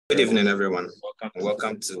Good evening, everyone.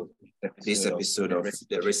 Welcome to this episode of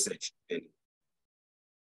the research.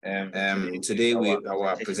 Today,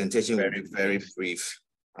 our presentation will be very brief.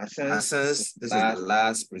 Since this is the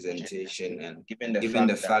last presentation, and given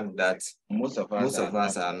the fact that most of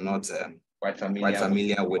us are not quite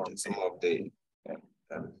familiar with some of the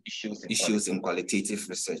issues in qualitative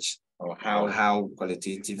research, or how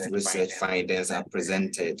qualitative research findings are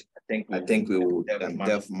presented, I think we will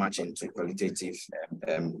delve much into qualitative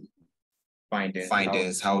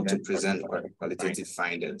findings, how to present qualitative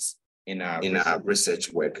findings in our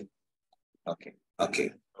research work.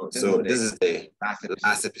 Okay. So this is the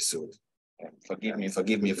last episode. Forgive me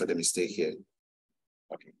for the mistake here.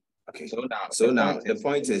 Okay. So now the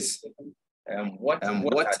point is, what are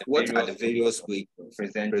the various ways of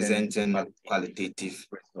presenting qualitative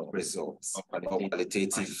results or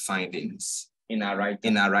qualitative findings in our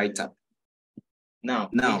write-up? Now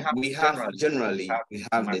we have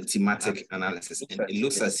the thematic analysis, and it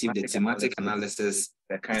looks as if the thematic analysis is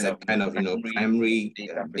a kind of primary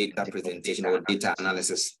data presentation or data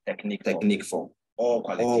analysis technique for all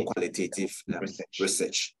qualitative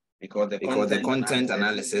research. Because the content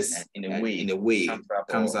analysis in a way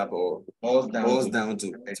comes up or boils down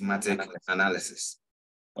to thematic analysis.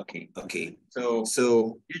 Okay. So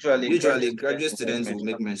usually graduate students will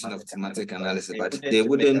make mention of thematic analysis, but they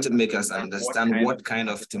wouldn't make us understand what kind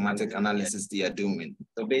of thematic analysis they are doing.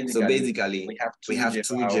 So basically, we have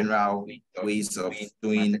two general ways of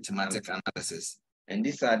doing thematic analysis, and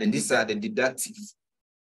these are the deductive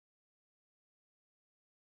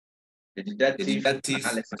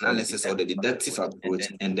analysis or the deductive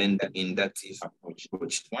approach, and then the inductive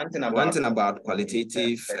approach. One thing about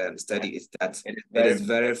qualitative study is that it is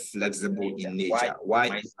very flexible in nature.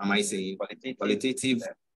 Why am I saying qualitative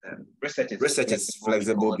research is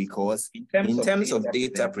flexible? Because in terms of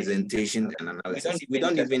data presentation and analysis, we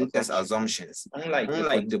don't even test assumptions.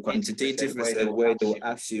 Unlike the quantitative research, where they will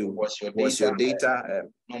ask you, was your data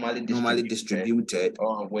normally distributed,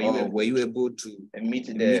 or were you able to meet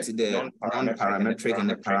the non-parametric and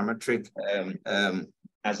the parametric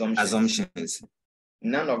assumptions?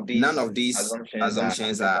 None of these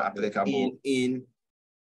assumptions are applicable in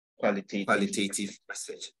qualitative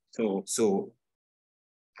research. So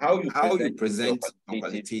how you present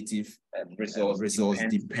qualitative results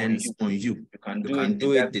depends on you. You can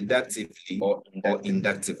do it deductively or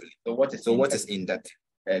inductively. So what is inductive?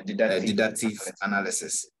 Deductive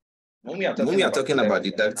analysis. When we are talking about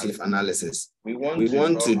deductive analysis, we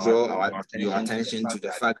want to draw your attention to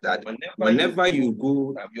the fact that whenever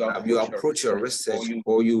you approach your research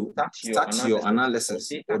or you start your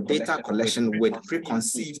analysis or data collection with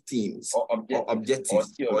preconceived themes or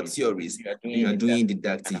objectives or theories, you are doing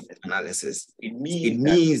deductive analysis. It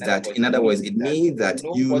means that, in other words, you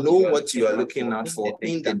know what you are looking out for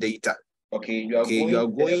in the data. You are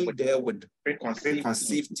going there with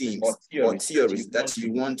preconceived themes or theories that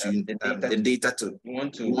you want to the data to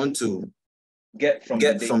get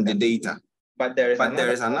from the data. But there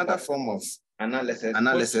is another form of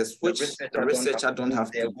analysis which the researcher don't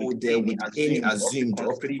have to go there with any assumed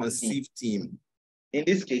or preconceived theme. In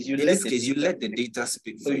this case, you let the data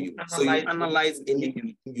speak for you. So you analyze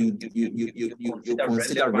anything you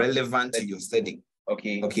consider relevant to your study.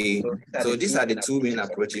 Okay. So these are the two main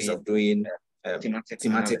approaches of doing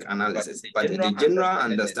thematic analysis. But the general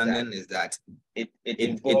understanding is that it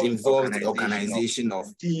involves the organization of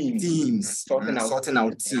themes, sorting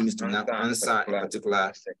out themes to answer a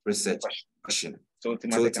particular research question. So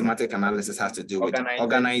thematic analysis has to do with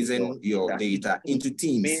organizing your data into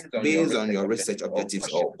themes based on your research objectives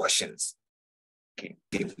or questions. Okay.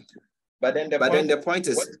 But then the point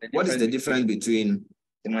is, what is the difference between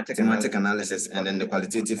thematic analysis and then the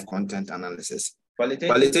qualitative content analysis?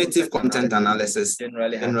 Qualitative content analysis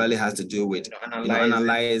generally has to do with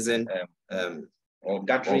analyzing or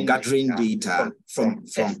gathering data from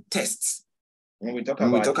tests. When we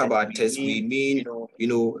talk about tests, we mean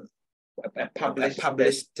a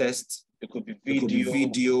published test. It could be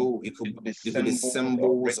video, it could be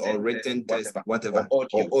symbols or written tests, whatever, or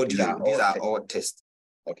audio. These are all tests.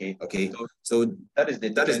 Okay. So that is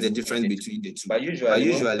the difference between the two. But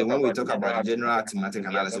usually when we talk about general thematic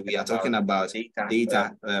analysis, we are talking about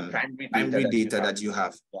data, primary data that you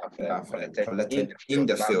have collected in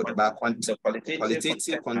the field. But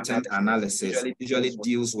qualitative content analysis usually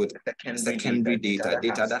deals with secondary data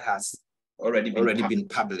that has already been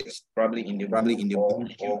published, probably in the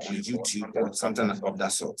book or on YouTube or something of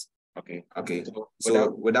that sort. Okay.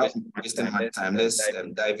 So without wasting my time, let's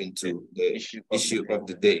dive into the issue of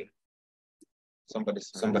the day.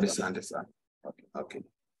 Somebody's hand is up. Okay.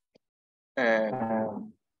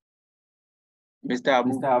 Mr.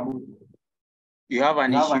 Abu, you have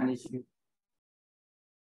an issue.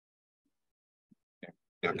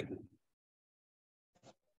 Okay.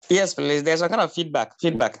 Yes, please. There's a kind of feedback.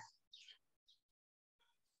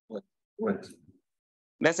 What?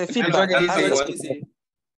 There's a feedback.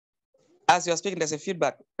 As you're speaking, there's a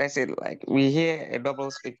feedback. That's it. Like we hear a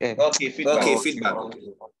double speak. Okay, feedback. Okay, feedback.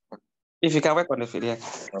 If you can work on the feedback.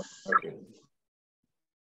 Okay.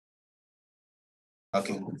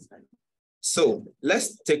 Okay. So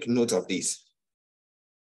let's take note of this.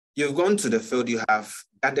 You've gone to the field, you have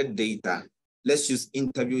gathered data. Let's use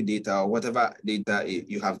interview data or whatever data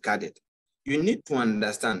you have gathered. You need to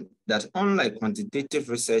understand that unlike quantitative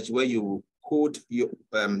research where you code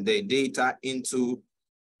the data into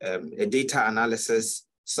a data analysis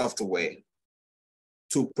software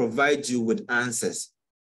to provide you with answers,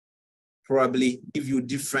 probably give you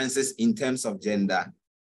differences in terms of gender.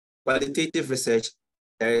 Qualitative research,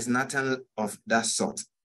 there is nothing of that sort.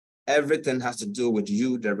 Everything has to do with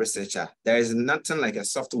you, the researcher. There is nothing like a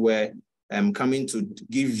software coming to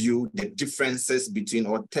give you the differences between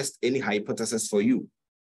or test any hypothesis for you.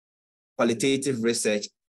 Qualitative research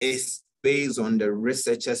is based on the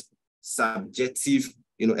researcher's subjective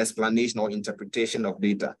explanation or interpretation of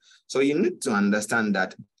data. So you need to understand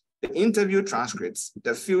that the interview transcripts,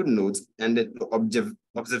 the field notes, and the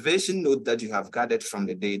observation note that you have gathered from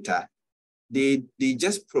the data, they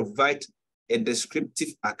just provide a descriptive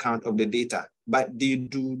account of the data, but they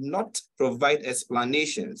do not provide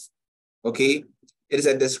explanations, okay? It is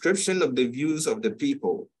a description of the views of the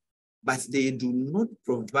people, but they do not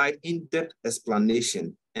provide in-depth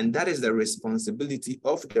explanation. And that is the responsibility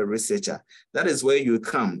of the researcher. That is where you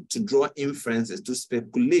come to draw inferences, to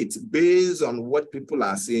speculate based on what people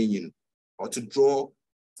are saying, or to draw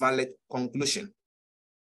valid conclusion.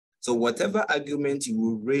 So whatever argument you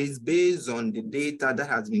will raise based on the data that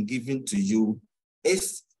has been given to you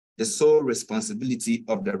is the sole responsibility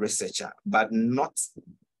of the researcher, but not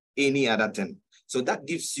any other thing. So that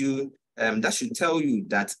gives you, that should tell you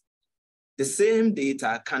that the same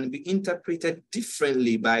data can be interpreted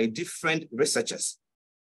differently by different researchers.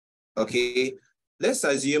 Okay, let's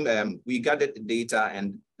assume we gathered the data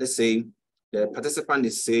and let's say the participant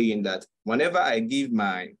is saying that whenever I give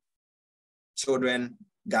my children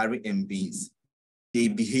Gary and beans, they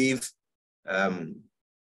behave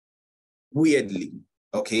weirdly,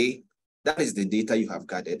 okay? That is the data you have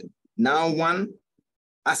gathered. Now,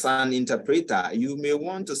 as an interpreter, you may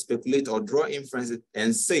want to speculate or draw inferences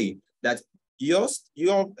and say that your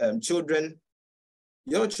children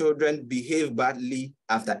behave badly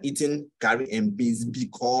after eating Gary and beans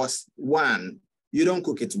because 1, you don't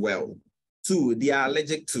cook it well. 2, they are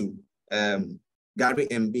allergic to Gary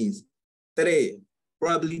and beans. 3,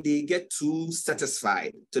 probably they get too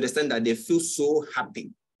satisfied to the extent that they feel so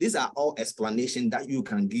happy. These are all explanations that you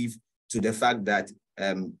can give to the fact that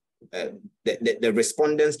the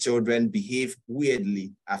respondents' children behave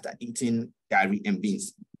weirdly after eating Gary and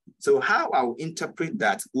beans. So how I'll interpret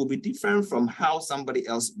that will be different from how somebody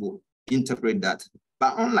else will interpret that.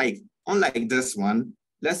 But unlike this one,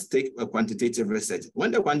 let's take a quantitative research.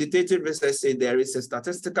 When the quantitative research says there is a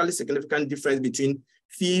statistically significant difference between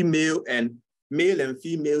male and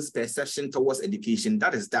female's perception towards education,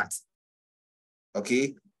 that is that.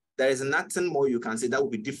 Okay, there is nothing more you can say that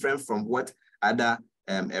will be different from what other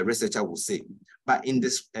a researcher will say. But in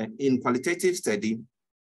this in qualitative study,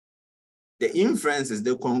 the inferences,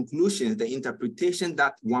 the conclusions, the interpretation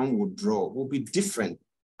that one would draw will be different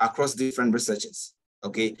across different researchers.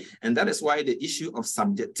 Okay, and that is why the issue of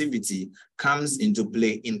subjectivity comes into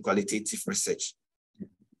play in qualitative research.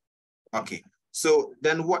 Okay, so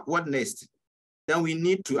then what next? Then we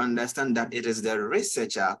need to understand that it is the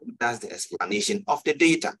researcher who does the explanation of the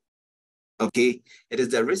data. Okay, it is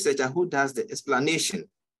the researcher who does the explanation.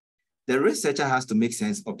 The researcher has to make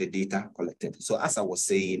sense of the data collected. So as I was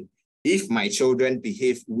saying, if my children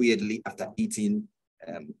behave weirdly after eating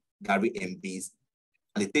Gary and beans,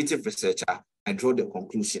 qualitative researcher, I draw the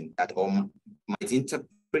conclusion that might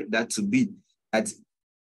interpret that to be that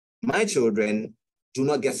my children do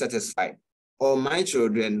not get satisfied, or my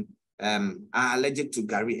children are allergic to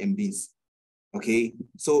Gary and beans. Okay,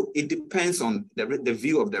 so it depends on the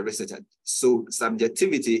view of the researcher. So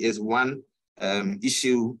subjectivity is one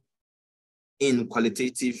issue in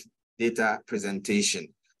qualitative data presentation.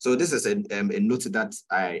 So this is a note that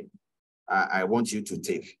I want you to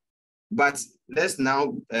take. But let's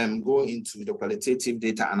now go into the qualitative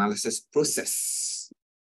data analysis process.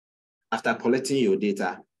 After collecting your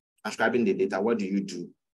data, ascribing the data, what do?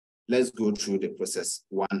 Let's go through the process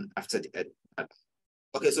one after the other.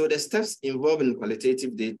 Okay, so the steps involved in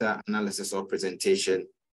qualitative data analysis or presentation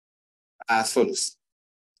as follows.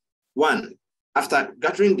 One, after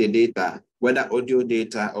gathering the data, whether audio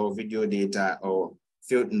data or video data or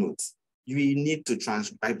field notes, you need to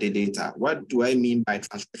transcribe the data. What do I mean by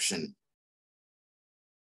transcription?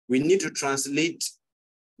 We need to translate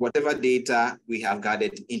whatever data we have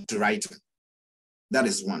gathered into writing. That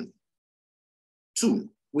is one. Two,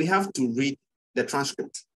 we have to read the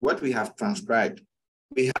transcript. What we have transcribed,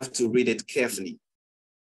 we have to read it carefully.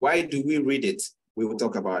 Why do we read it? We will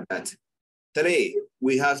talk about that. Three,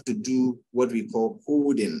 we have to do what we call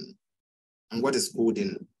coding. And what is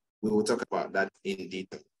coding? We will talk about that in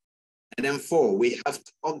detail. And then four, we have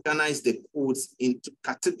to organize the codes into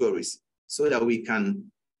categories so that we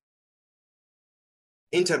can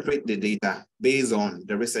interpret the data based on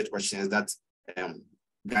the research questions that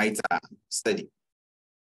guides our study.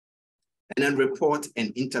 And then report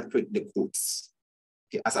and interpret the codes.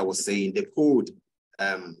 Okay, as I was saying, the code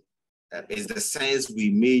is the sense we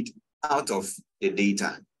made out of the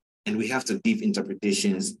data, and we have to give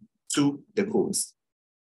interpretations to the codes.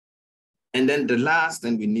 And then the last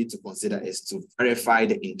thing we need to consider is to verify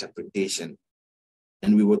the interpretation.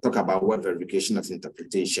 And we will talk about what verification of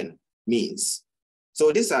interpretation means.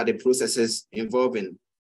 So these are the processes involving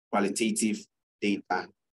qualitative data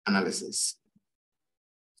analysis.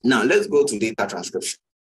 Now let's go to data transcription.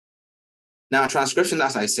 Now transcription,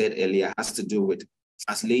 as I said earlier, has to do with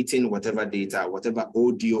translating whatever data, whatever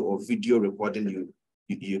audio or video recording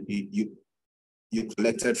you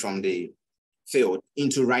collected from the field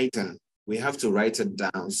into writing. We have to write it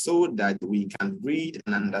down so that we can read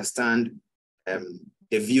and understand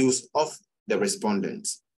the views of the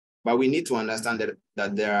respondents. But we need to understand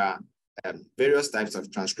that there are various types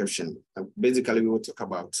of transcription. Basically, we will talk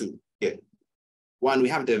about two here. One, we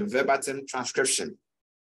have the verbatim transcription.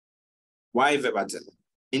 Why verbatim?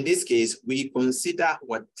 In this case, we consider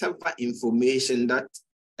whatever information that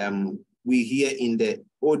we hear in the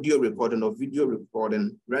audio recording or video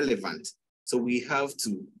recording relevant. So we have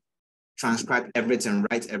to transcribe everything,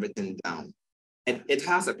 write everything down. And it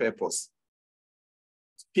has a purpose.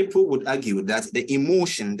 People would argue that the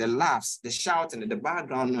emotion, the laughs, the shouting, and the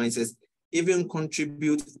background noises even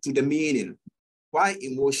contribute to the meaning. Why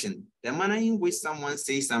emotion? The manner in which someone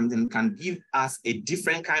says something can give us a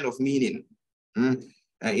different kind of meaning. In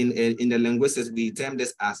the linguistics, we term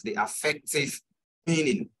this as the affective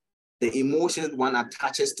meaning. The emotion one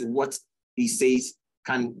attaches to what he says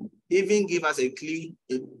can even give us a clue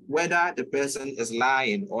whether the person is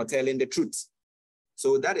lying or telling the truth.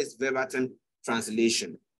 So that is verbatim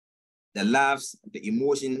translation. The laughs, the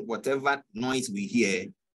emotion, whatever noise we hear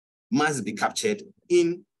must be captured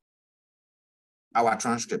in our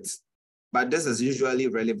transcripts. But this is usually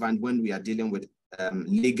relevant when we are dealing with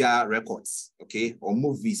legal records, okay, or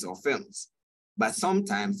movies or films. But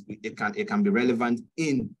sometimes it can be relevant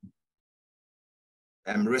in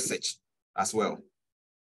research as well.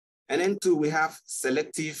 And then two, we have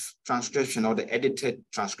selective transcription or the edited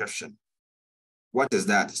transcription. What is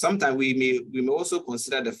that? Sometimes we may also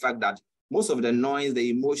consider the fact that most of the noise, the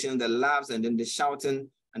emotion, the laughs, and then the shouting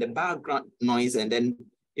and the background noise, and then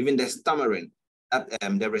even the stammering that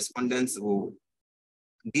the respondents will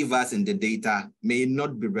give us in the data may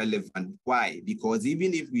not be relevant. Why? Because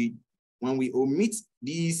even if when we omit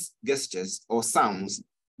these gestures or sounds,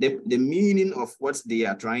 the meaning of what they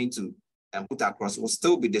are trying to put across will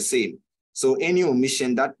still be the same. So any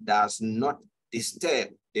omission that does not disturb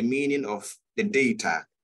the meaning of the data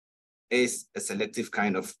is a selective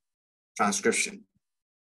kind of transcription.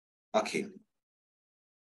 Okay.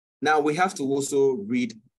 Now we have to also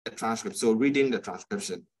read the transcript. So reading the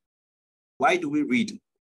transcription. Why do we read?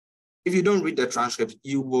 If you don't read the transcript,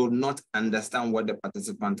 you will not understand what the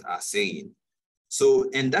participants are saying. So,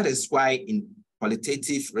 and that is why in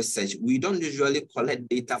qualitative research, we don't usually collect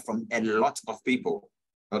data from a lot of people,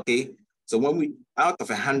 okay? So when we, out of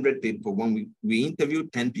 100 people, when we interview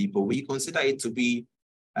 10 people, we consider it to be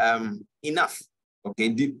enough,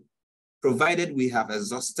 okay? Provided we have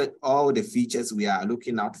exhausted all the features we are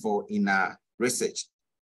looking out for in our research.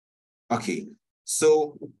 Okay,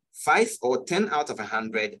 so 5 or 10 out of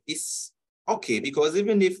 100 is okay, because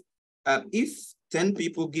even if 10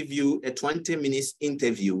 people give you a 20 minutes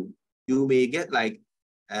interview, you may get like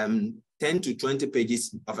 10 to 20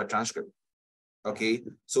 pages of a transcript. Okay,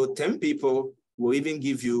 so 10 people will even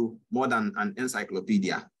give you more than an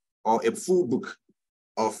encyclopedia or a full book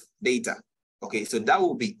of data. Okay, so that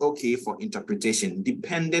will be okay for interpretation,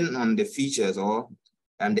 depending on the features or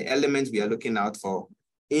the elements we are looking out for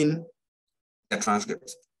in the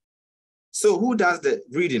transcript. So who does the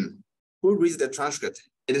reading? Who reads the transcript?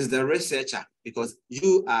 It is the researcher, because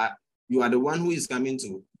you are the one who is coming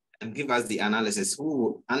to and give us the analysis, who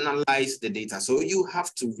will analyze the data. So you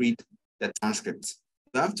have to read the transcript.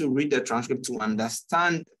 You have to read the transcript to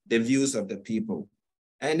understand the views of the people.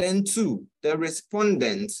 And then 2, the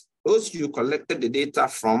respondents, those you collected the data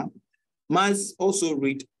from, must also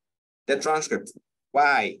read the transcript.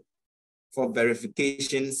 Why? For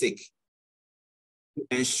verification's sake, to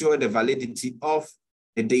ensure the validity of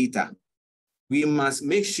the data. We must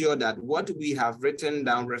make sure that what we have written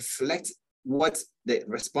down reflects what the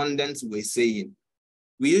respondents were saying.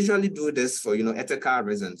 We usually do this for, ethical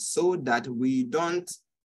reasons, so that we don't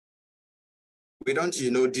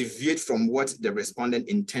deviate from what the respondent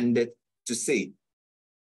intended to say.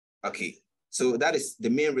 Okay, so that is the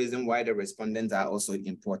main reason why the respondents are also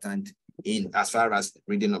important in as far as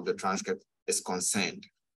reading of the transcript is concerned.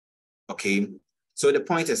 Okay, so the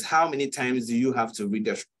point is, how many times do you have to read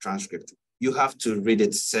the transcript? You have to read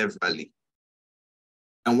it severally.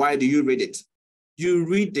 And why do you read it? You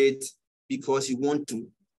read it because you want to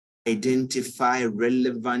identify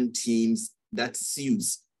relevant themes that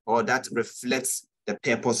suits or that reflects the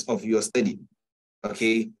purpose of your study.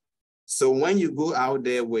 Okay, so when you go out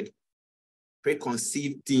there with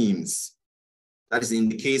preconceived themes, that is in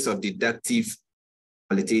the case of deductive,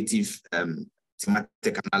 qualitative,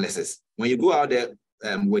 thematic analysis. When you go out there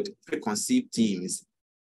with preconceived themes,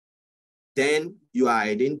 then you are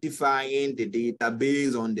identifying the data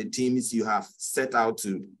based on the themes you have set out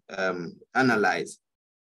to analyze.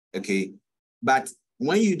 Okay, but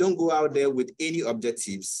when you don't go out there with any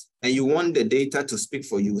objectives and you want the data to speak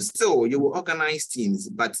for you, still you will organize teams.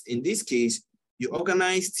 But in this case, you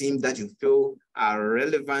organize teams that you feel are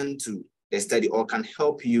relevant to the study or can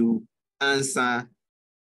help you answer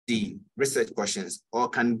the research questions or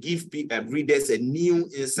can give readers a new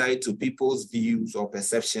insight to people's views or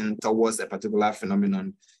perception towards a particular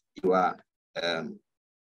phenomenon you are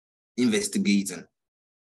investigating.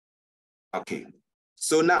 Okay,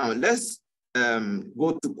 so now let's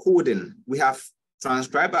go to coding. We have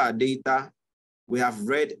transcribed our data, we have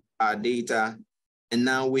read our data, and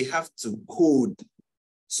now we have to code.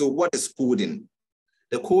 So what is coding?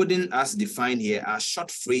 The coding as defined here are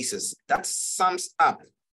short phrases that sums up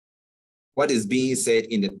what is being said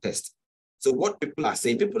in the text. So what people are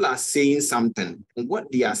saying something, and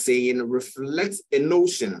what they are saying reflects a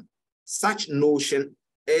notion. Such notion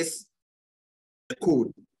is the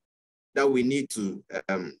code that we need to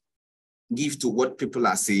give to what people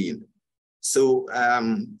are saying. So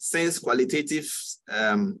since qualitative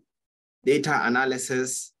data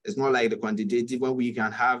analysis is more like the quantitative, when we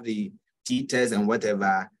can have the t-test and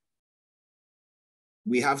whatever,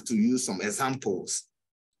 we have to use some examples.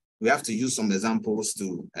 We have to use some examples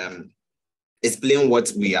to explain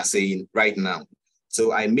what we are saying right now.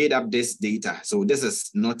 So I made up this data. So this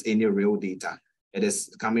is not any real data. It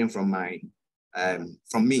is coming from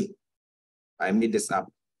from me. I made this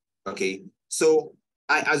up. Okay. So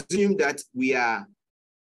I assume that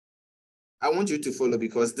I want you to follow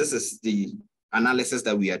because this is the analysis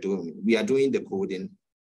that we are doing. We are doing the coding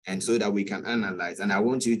and so that we can analyze. And I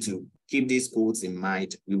want you to keep these codes in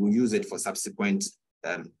mind. We will use it for subsequent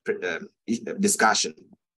discussion.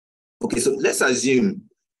 Okay, so let's assume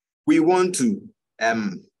we want to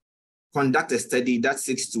conduct a study that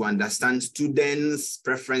seeks to understand students'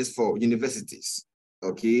 preference for universities.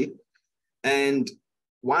 Okay, and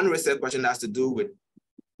one research question has to do with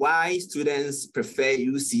why students prefer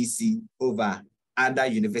UCC over other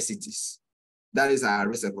universities. That is our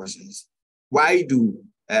research questions. Why do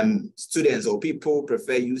students or people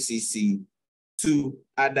prefer UCC to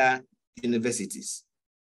other universities?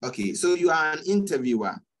 Okay, so you are an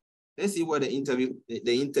interviewer. Let's see what the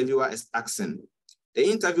interviewer is asking. The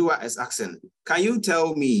interviewer is asking, can you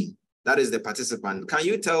tell me, that is the participant, can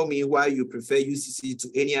you tell me why you prefer UCC to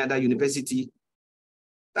any other university?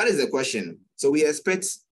 That is the question. So we expect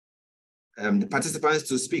the participants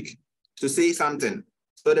to speak, to say something.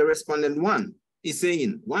 So the respondent 1 is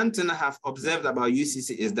saying, one thing I have observed about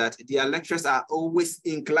UCC is that their lecturers are always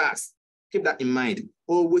in class. Keep that in mind,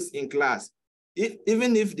 always in class.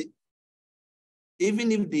 Even if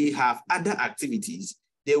they have other activities,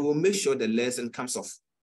 they will make sure the lesson comes off.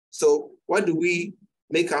 So what do we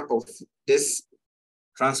make up of this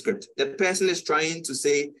transcript? The person is trying to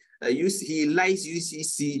say that he likes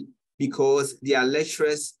UCC because their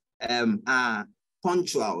lecturers are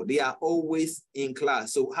punctual. They are always in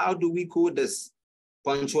class. So how do we code this?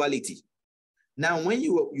 Punctuality. Now, when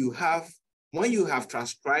you have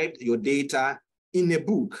transcribed your data in a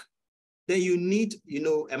book, then you need,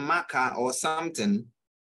 a marker or something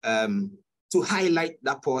to highlight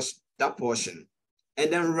that portion,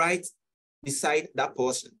 and then write beside that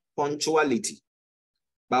portion, punctuality.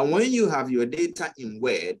 But when you have your data in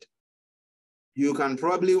Word, you can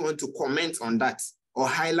probably want to comment on that or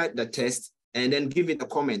highlight the test and then give it a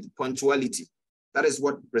comment, punctuality. That is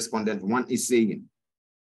what respondent 1 is saying.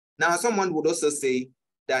 Now, someone would also say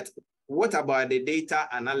that, what about the data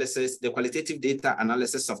analysis, the qualitative data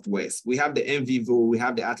analysis softwares? We have the NVivo, we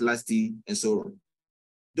have the Atlas T, and so on.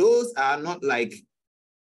 Those are not like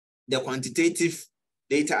the quantitative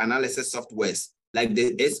data analysis softwares, like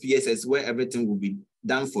the SPSS, where everything will be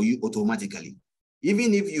done for you automatically.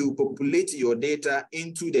 Even if you populate your data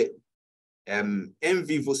into the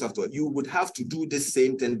NVivo software, you would have to do the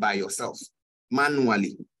same thing by yourself,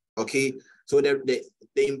 manually, okay? So the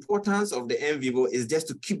importance of the NVivo is just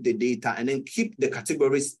to keep the data and then keep the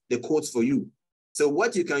categories, the codes for you. So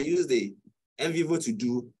what you can use the NVivo to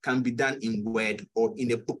do can be done in Word or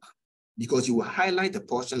in a book, because you will highlight a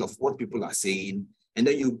portion of what people are saying, and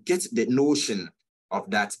then you get the notion of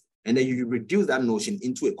that, and then you reduce that notion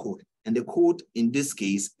into a code. And the code in this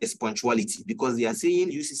case is punctuality, because they are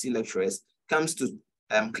saying UCC lecturers comes to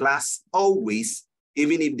class always,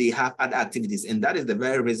 even if they have other activities. And that is the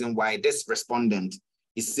very reason why this respondent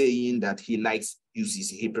is saying that he likes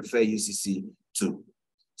UCC, he prefers UCC too.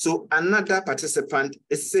 So another participant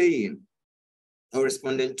is saying, or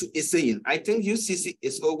respondent 2 is saying, I think UCC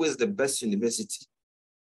is always the best university.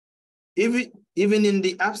 Even in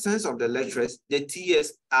the absence of the lecturers, the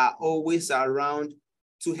TS are always around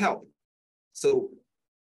to help. So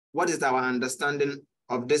what is our understanding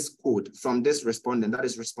of this code from this respondent, that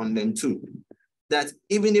is respondent 2? That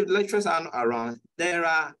even if lecturers are not around, there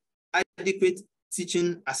are adequate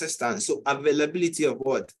teaching assistants. So availability of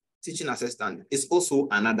what? Teaching assistant is also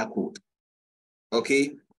another code,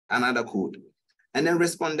 okay? Another code. And then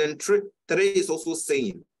respondent 3 is also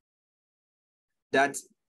saying that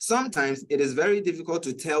sometimes it is very difficult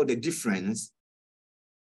to tell the difference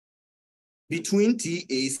between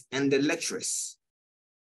TAs and the lecturers.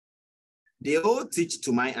 They all teach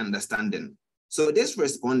to my understanding. So this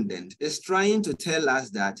respondent is trying to tell us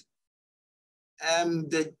that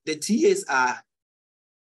the TAs are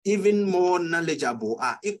even more knowledgeable,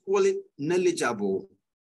 are equally knowledgeable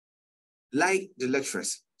like the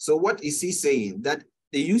lecturers. So what is he saying? That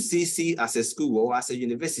the UCC as a school or as a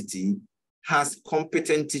university has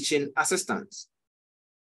competent teaching assistants.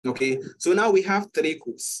 Okay, so now we have 3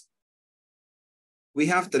 codes. We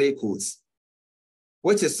have 3 codes,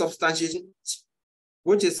 which is substantiation,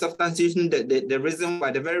 the reason why,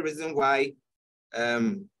 the very reason why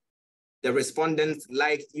the respondents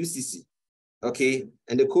like UCC. Okay,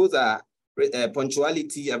 and the codes are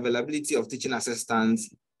punctuality, availability of teaching assistants,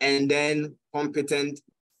 and then competent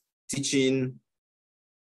teaching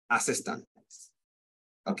assistants.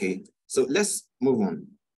 Okay, so let's move on.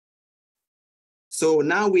 So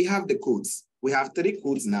now we have the codes. We have 3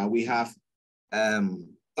 codes now. We have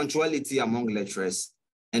punctuality among lecturers,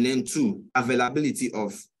 and then 2, availability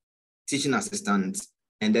of teaching assistants,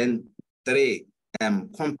 and then 3,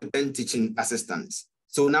 competent teaching assistants.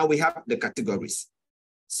 So now we have the categories.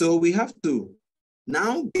 So we have to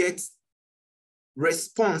now get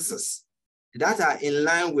responses that are in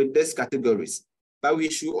line with these categories. But we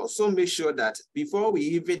should also make sure that before we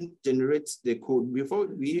even generate the code, before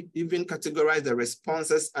we even categorize the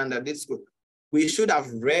responses under this code, we should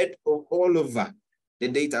have read all over the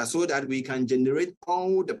data so that we can generate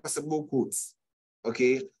all the possible codes.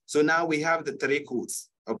 Okay, so now we have the 3 codes.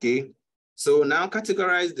 Okay, so now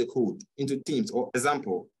categorize the code into themes or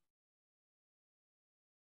example.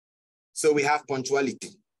 So we have punctuality.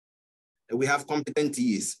 We have competent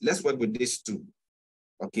TAs. Let's work with these 2.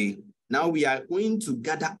 Okay, now we are going to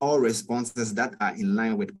gather all responses that are in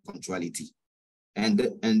line with punctuality. And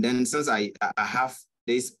then since I have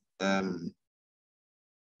this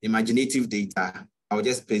imaginative data, I'll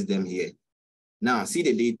just paste them here. Now see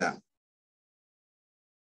the data.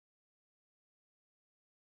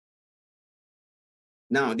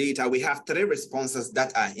 Now data, we have 3 responses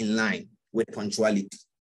that are in line with punctuality.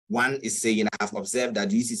 1 is saying, I have observed that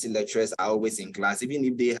UCC lecturers are always in class. Even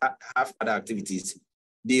if they have other activities,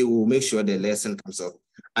 they will make sure the lesson comes up.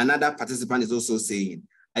 Another participant is also saying,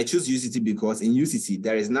 I choose UCC because in UCC,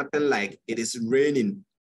 there is nothing like it is raining,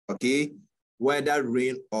 okay? Whether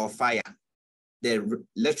rain or fire, the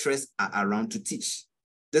lecturers are around to teach.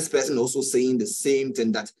 This person also saying the same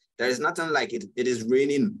thing, that there is nothing like it is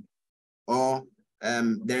raining or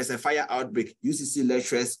there is a fire outbreak. UCC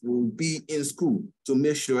lecturers will be in school to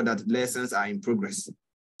make sure that lessons are in progress.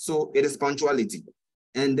 So it is punctuality.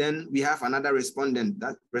 And then we have another respondent,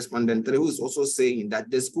 that respondent 3, who is also saying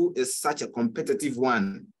that the school is such a competitive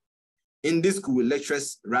one. In this school,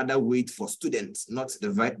 lecturers rather wait for students, not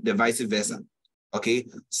the vice versa. Okay,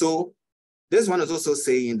 so this one is also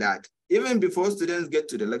saying that even before students get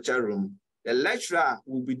to the lecture room, The lecturer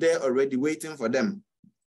will be there already waiting for them.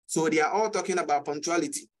 So they are all talking about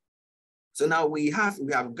punctuality. So now we have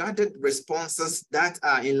gathered responses that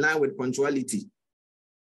are in line with punctuality,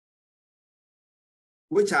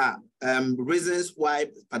 which are reasons why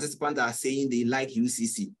participants are saying they like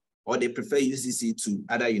UCC or they prefer UCC to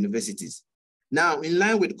other universities. Now, in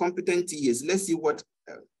line with competent TAs, let's see what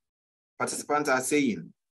participants are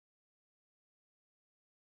saying.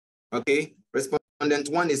 Okay, respondent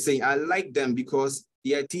 1 is saying, I like them because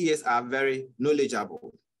their TAs are very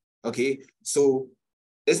knowledgeable. Okay, so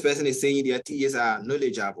this person is saying their TAs are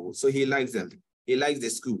knowledgeable, so he likes them. He likes the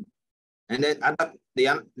school. And then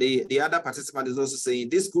the other participant is also saying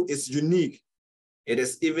this school is unique. It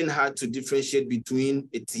is even hard to differentiate between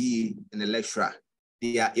a TA and a lecturer.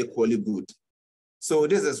 They are equally good. So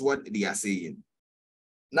this is what they are saying.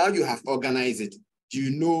 Now you have organized it.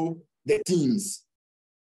 You know the teams.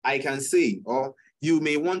 I can say, or you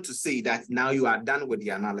may want to say that now you are done with the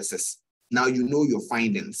analysis. Now you know your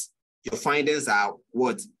findings. Your findings are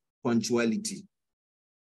what? Punctuality.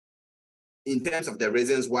 In terms of the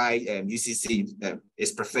reasons why UCC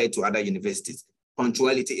is preferred to other universities,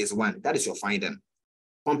 punctuality is one. That is your finding.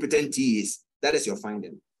 Competent TAs, that is your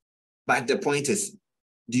finding. But the point is,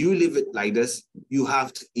 do you leave it like this? You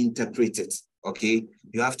have to interpret it, okay?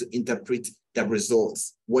 You have to interpret the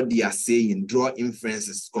results, what they are saying, draw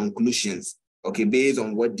inferences, conclusions, okay, based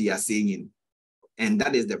on what they are saying. And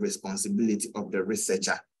that is the responsibility of the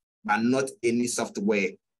researcher, but not any software,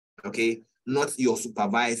 okay? Not your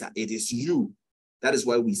supervisor, it is you. That is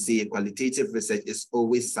why we say qualitative research is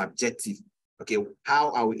always subjective. Okay,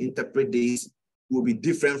 how I will interpret this will be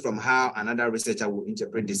different from how another researcher will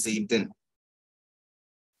interpret the same thing.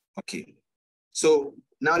 Okay, so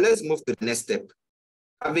now let's move to the next step.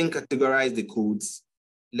 Having categorized the codes,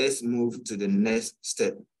 let's move to the next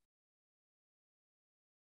step.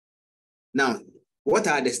 Now, what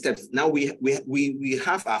are the steps? Now we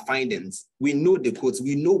have our findings. We know the codes.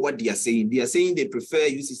 We know what they are saying. They are saying they prefer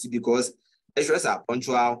UCC because lecturers are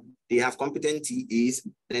punctual. They have competent TAs,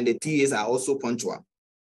 and the TAs are also punctual.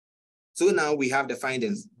 So now we have the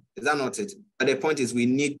findings. Is that not it? But the point is we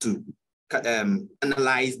need to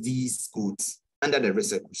analyze these codes under the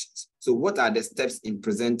research questions. So what are the steps in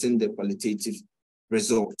presenting the qualitative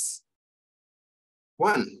results?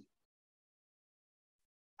 One,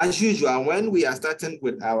 as usual, when we are starting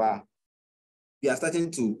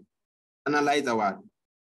to analyze our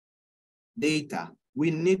data, we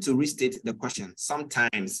need to restate the question.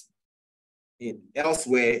 Sometimes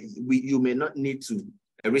elsewhere, you may not need to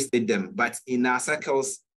restate them, but in our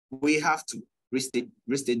circles, we have to restate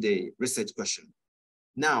the research question.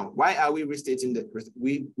 Now, why are we restating the,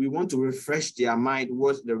 we want to refresh their mind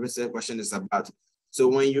what the research question is about. So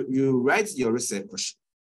when you write your research question,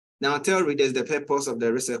 now tell readers the purpose of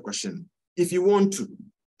the research question. If you want to,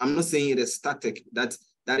 I'm not saying it is static, that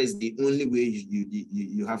is the only way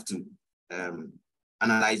you have to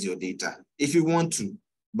analyze your data. If you want to,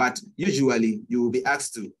 but usually you will be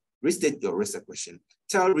asked to restate your research question.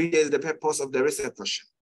 Tell readers the purpose of the research question.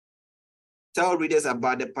 Tell readers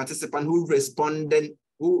about the participant who responded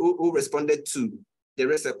to the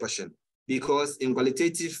research question. Because in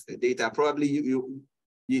qualitative data, probably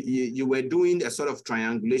you were doing a sort of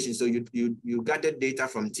triangulation. So you gathered data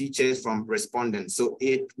from teachers, from respondents. So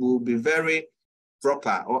it will be very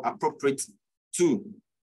proper or appropriate to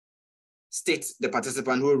state the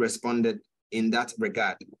participant who responded in that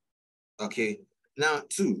regard. Okay. Now,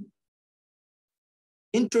 2,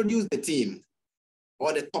 introduce the theme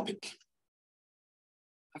or the topic.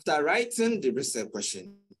 After writing the research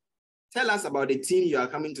question, tell us about the theme you are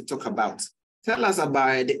coming to talk about. Tell us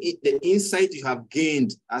about the insight you have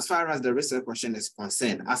gained as far as the research question is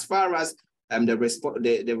concerned, as far as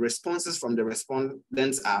the responses from the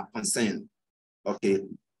respondents are concerned. Okay.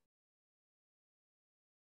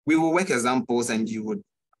 We will work examples and you would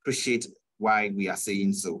appreciate why we are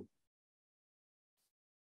saying so.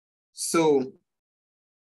 So,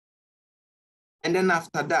 and then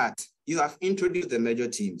after that, you have introduced the major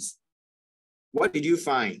themes. What did you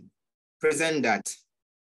find? Present that.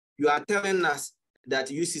 You are telling us that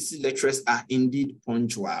UCC lecturers are indeed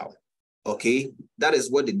punctual. Okay, that is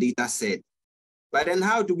what the data said. But then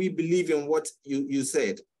how do we believe in what you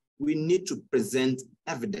said? We need to present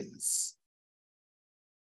evidence.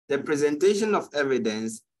 The presentation of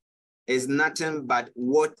evidence is nothing but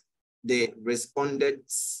what the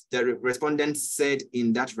respondents said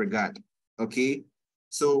in that regard. Okay,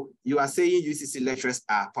 so you are saying UCC lecturers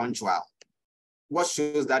are punctual. What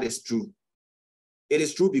shows that is true? It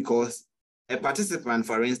is true because a participant,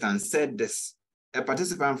 for instance, said this. A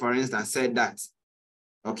participant, for instance, said that.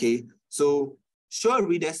 Okay, so show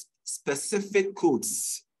readers specific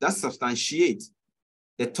quotes that substantiate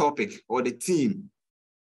the topic or the theme.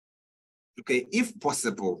 Okay, if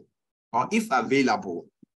possible or if available,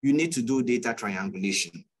 you need to do data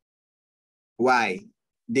triangulation. Why?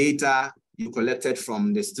 Data you collected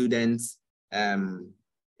from the students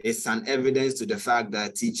is an evidence to the fact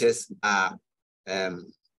that teachers are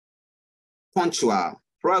punctual.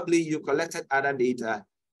 Probably you collected other data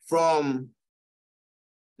from,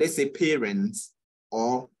 let's say, parents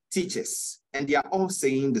or teachers, and they are all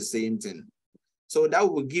saying the same thing. So that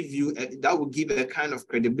will give a kind of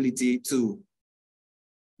credibility to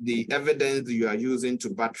the evidence you are using to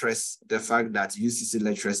buttress the fact that UCC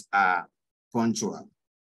lecturers are punctual.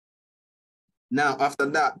 Now, after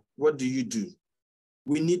that, what do?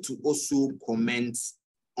 We need to also comment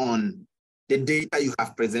on the data you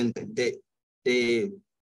have presented, the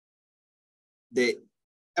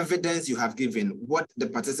evidence you have given, what the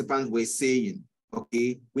participants were saying.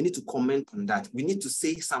 Okay, we need to comment on that. We need to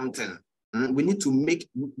say something. We need to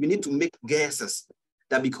make guesses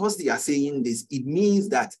that because they are saying this, it means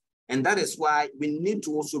that, and that is why we need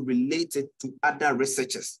to also relate it to other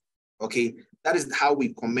researchers. Okay, that is how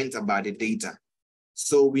we comment about the data.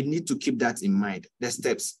 So we need to keep that in mind. The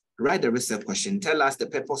steps: write the research question, tell us the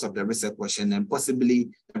purpose of the research question, and possibly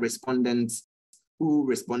the respondents who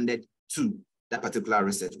responded to that particular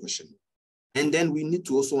research question. And then we need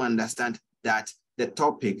to also understand that the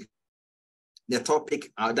topic,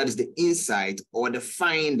 that is the insight or the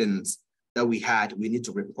findings that we had, we need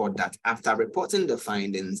to report that. After reporting the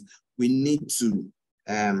findings, we need to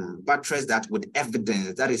buttress that with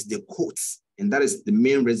evidence, that is the quotes. And that is the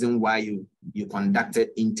main reason why you conducted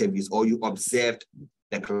interviews or you observed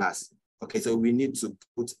the class. Okay, so we need to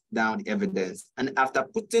put down the evidence. And after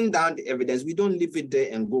putting down the evidence, we don't leave it there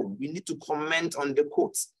and go. We need to comment on the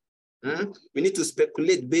quotes. We need to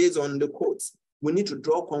speculate based on the quotes. We need to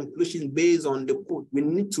draw conclusions based on the quote. We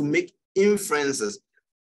need to make inferences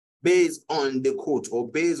based on the quote or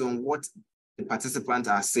based on what the participants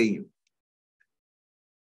are saying.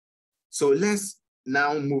 So let's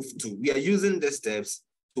now move to, we are using the steps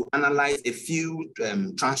to analyze a few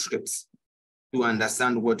transcripts to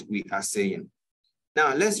understand what we are saying.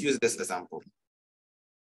 Now, let's use this example.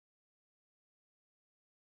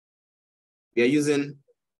 We are using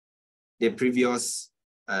the previous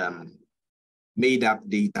made up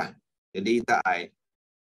data, the data I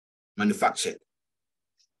manufactured.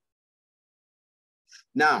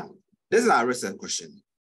 Now, this is our research question.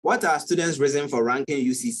 What are students' reasons for ranking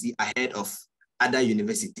UCC ahead of other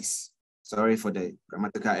universities? Sorry for the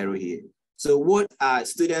grammatical error here. So what are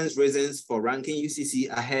students' reasons for ranking UCC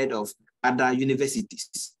ahead of other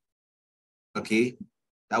universities? Okay,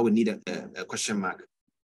 that would need a question mark.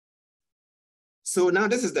 So now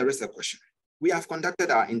this is the research question. We have conducted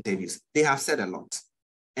our interviews. They have said a lot.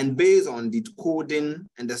 And based on the coding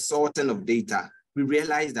and the sorting of data, we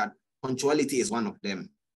realize that punctuality is one of them.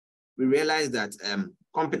 We realize that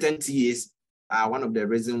competent TAs are one of the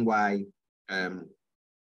reasons why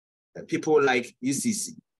people like UCC.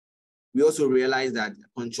 We also realize that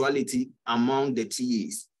punctuality among the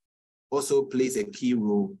TAs also plays a key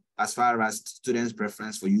role as far as students'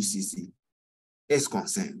 preference for UCC is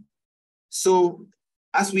concerned. So,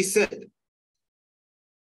 as we said,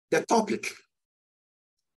 the topic,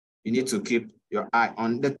 you need to keep your eye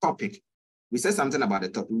on the topic. We said something about the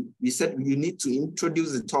topic. We said you need to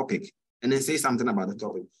introduce the topic and then say something about the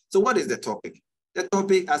topic. So what is the topic? The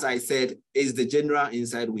topic, as I said, is the general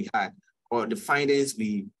insight we had or the findings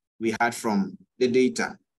we had from the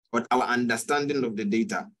data or our understanding of the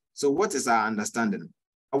data. So what is our understanding?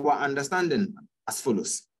 Our understanding as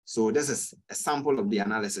follows. So this is a sample of the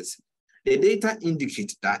analysis. The data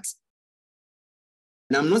indicate that,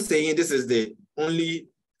 and I'm not saying this is the only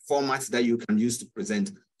format that you can use to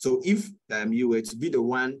present. So if you were to be the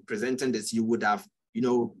one presenting this, you would have,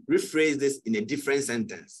 rephrased this in a different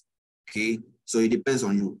sentence, okay? So it depends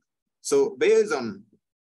on you. So based on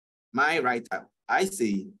my write-up, I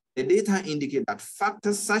say the data indicate that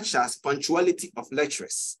factors such as punctuality of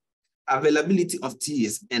lecturers, availability of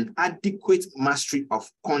TAs, and adequate mastery of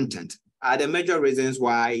content are the major reasons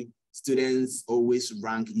why students always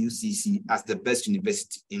rank UCC as the best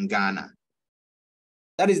university in Ghana.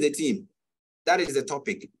 That is the theme. That is the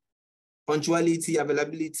topic. Punctuality,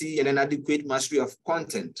 availability, and an adequate mastery of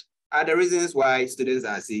content are the reasons why students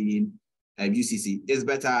are saying UCC is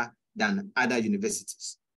better than other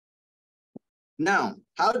universities. Now,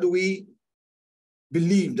 how do we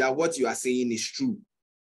believe that what you are saying is true?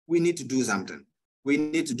 We need to do something. We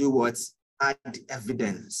need to do what? Add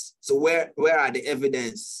evidence. So where are the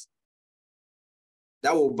evidence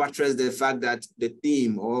that will buttress the fact that the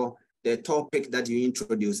theme or the topic that you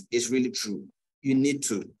introduce is really true, you need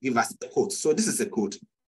to give us a quote. So this is a quote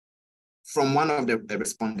from one of the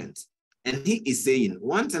respondents. And he is saying,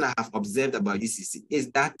 one thing I have observed about UCC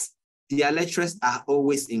is that their lecturers are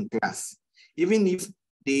always in class. Even if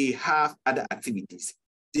they have other activities,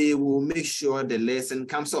 they will make sure the lesson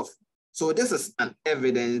comes off. So this is an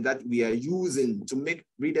evidence that we are using to make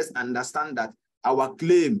readers understand that our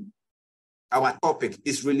claim, our topic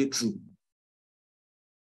is really true.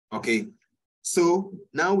 Okay, so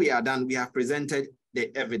now we are done. We have presented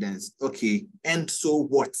the evidence. Okay, and so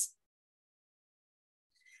what?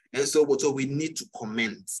 And so we need to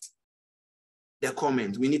comment. The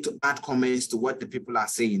comment, we need to add comments to what the people are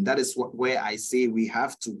saying. That is where I say we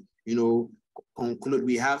have to, conclude,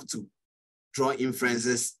 we have to draw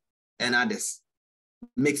inferences and others,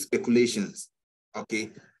 make speculations. Okay,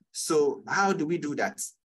 so how do we do that?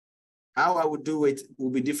 How I would do it will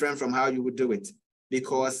be different from how you would do it,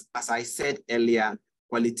 because as I said earlier,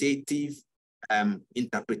 qualitative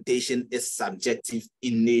interpretation is subjective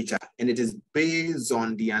in nature, and it is based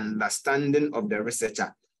on the understanding of the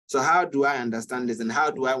researcher. So how do I understand this, and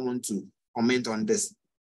how do I want to comment on this?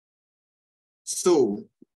 So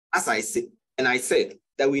as I said, and I said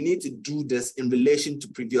that we need to do this in relation to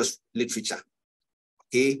previous literature.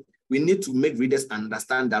 Okay, we need to make readers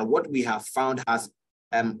understand that what we have found has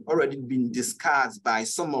already been discussed by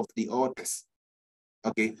some of the authors.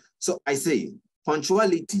 Okay, so I say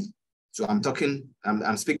punctuality. So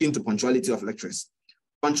I'm speaking to punctuality of lectures.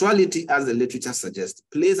 Punctuality, as the literature suggests,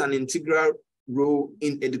 plays an integral role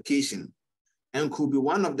in education and could be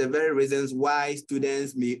one of the very reasons why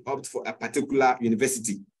students may opt for a particular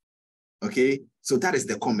university. Okay, so that is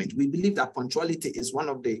the comment. We believe that punctuality is one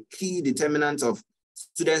of the key determinants of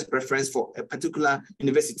students' preference for a particular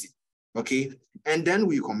university. Okay, and then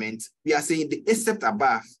we comment, we are saying the except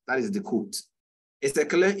above, that is the quote. It's a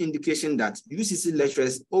clear indication that UCC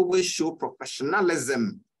lecturers always show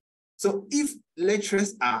professionalism. So if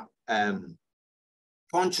lecturers are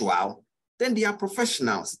punctual, then they are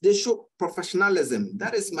professionals. They show professionalism.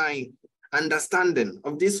 That is my understanding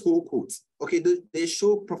of this whole quote. Okay, they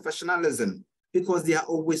show professionalism because they are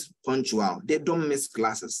always punctual. They don't miss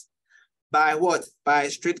classes. By what? By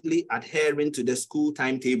strictly adhering to the school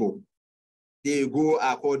timetable. They go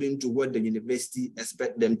according to what the university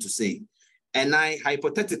expects them to say. And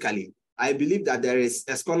hypothetically, I believe that there is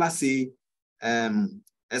a scholar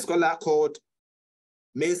a scholar called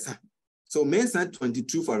Mensah. So Mensah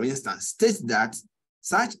 22, for instance, states that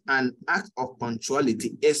such an act of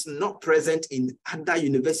punctuality is not present in other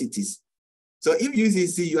universities. So if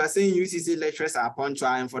UCC, you are saying UCC lecturers are punctual,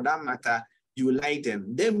 and for that matter, you like them,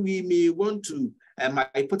 then we may want to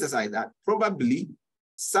hypothesize that probably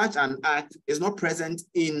such an act is not present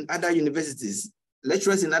in other universities.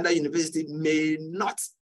 Lecturers in other universities may not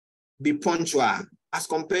be punctual as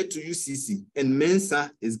compared to UCC, and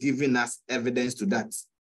Mensah is giving us evidence to that.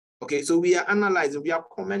 Okay, so we are analyzing, we are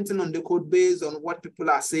commenting on the code based on what people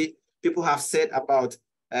have said about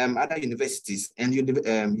other universities and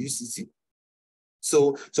UCC.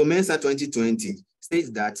 So Mensah 2020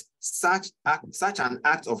 states that such an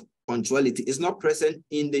act of punctuality is not present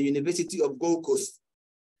in the University of Gold Coast,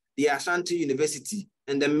 the Ashanti University,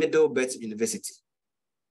 and the Middle Belt University.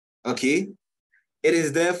 Okay, it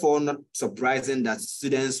is therefore not surprising that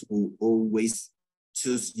students will always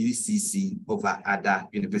choose UCC over other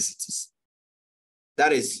universities.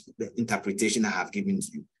 That is the interpretation I have given to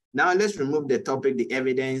you. Now let's remove the topic, the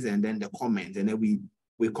evidence, and then the comment, and then we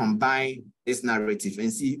combine this narrative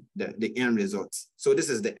and see the end result. So this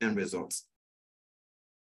is the end result.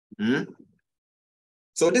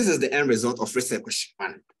 So this is the end result of research question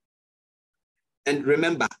 1. And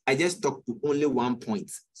remember, I just talked to only one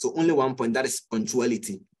point. So only one point, that is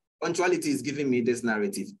punctuality. Punctuality is giving me this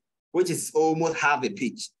narrative, which is almost half a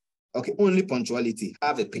page. Okay, only punctuality,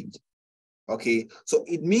 half a page. Okay, so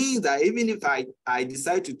it means that even if I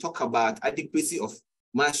decide to talk about adequacy of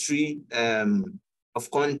mastery of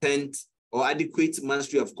content, or adequate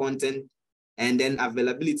mastery of content, and then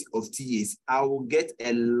availability of TAs, I will get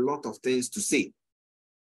a lot of things to say.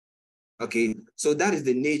 Okay, so that is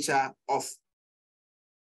the nature of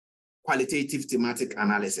qualitative thematic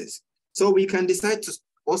analysis. So we can decide to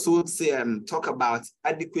also say talk about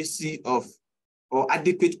adequacy of or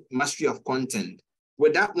adequate mastery of content.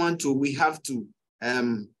 With that one too, we have to,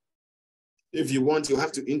 if you want, you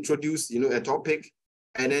have to introduce, a topic,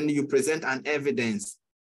 and then you present an evidence.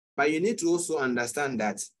 But you need to also understand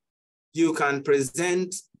that you can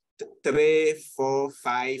present 3, 4,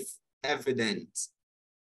 5 evidence,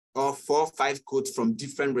 or 4, 5 quotes from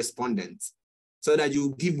different respondents, so that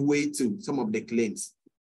you give way to some of the claims.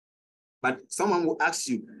 But someone will ask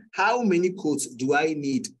you, how many codes do I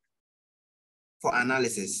need for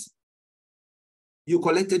analysis? You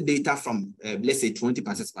collected data from, let's say, 20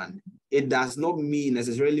 participants. It does not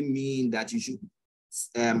necessarily mean that you should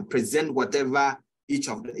present whatever each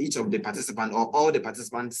of the participants or all the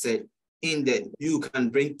participants said in that. You can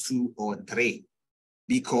bring 2 or 3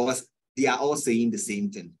 because they are all saying the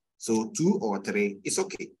same thing. So 2 or 3 is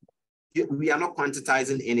okay. We are not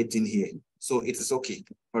quantitizing anything here. So it is okay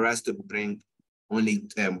for us to bring only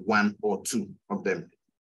 1 or 2 of them.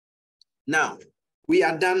 Now, we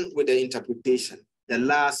are done with the interpretation. The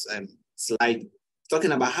last slide,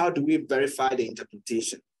 talking about how do we verify the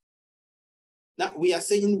interpretation. Now, we are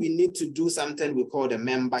saying we need to do something we call the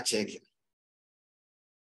member checking.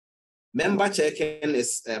 Member checking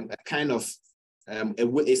is a kind of,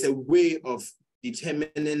 it's a way of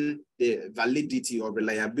determining the validity or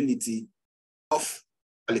reliability of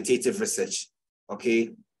qualitative research, okay?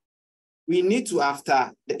 We need to,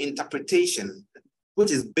 after the interpretation,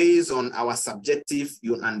 which is based on our subjective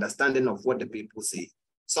understanding of what the people say.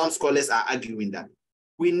 Some scholars are arguing that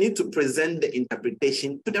we need to present the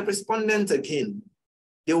interpretation to the respondents again.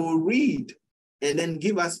 They will read and then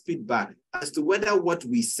give us feedback as to whether what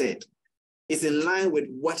we said is in line with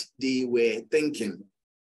what they were thinking.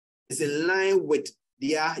 It's in line with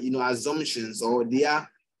their assumptions or their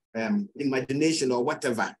imagination or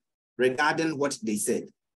whatever regarding what they said.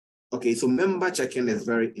 Okay, so member checking is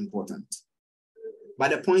very important.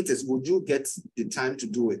 But the point is, would you get the time to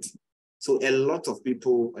do it? So a lot of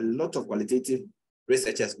people, a lot of qualitative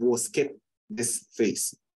researchers will skip this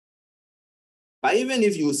phase. But even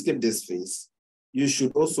if you skip this phase, you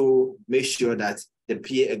should also make sure that the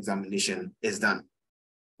peer examination is done.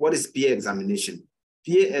 What is peer examination?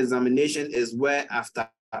 Peer examination is where after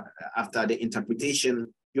the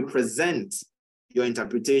interpretation, you present your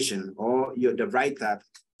interpretation or the write-up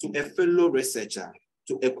to a fellow researcher,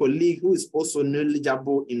 to a colleague who is also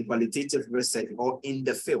knowledgeable in qualitative research or in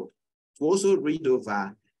the field, to also read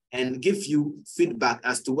over and give you feedback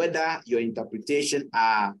as to whether your interpretation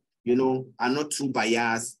are not too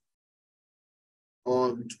biased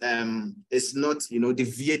or it's not,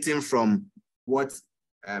 deviating from what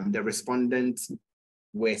the respondents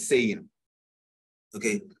were saying.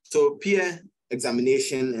 Okay, so peer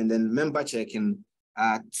examination and then member checking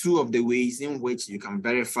are 2 of the ways in which you can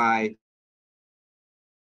verify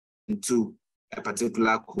into a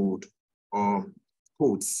particular code or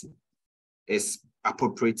codes is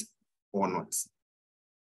appropriate or not.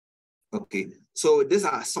 Okay, so these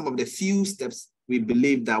are some of the few steps we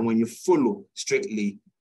believe that when you follow strictly,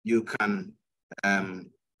 you can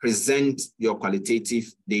present your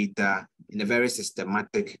qualitative data in a very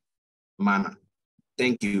systematic manner.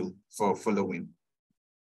 Thank you for following.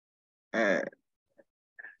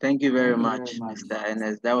 Thank you very much, Mr.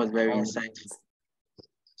 Enes. That was very insightful.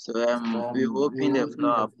 So we will open the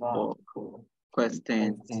floor up for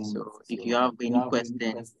questions. So if you have any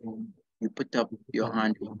questions, you put up your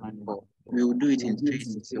hand. We will do it in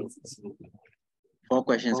threes. So 4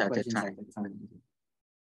 questions at a time.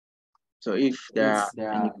 So if there are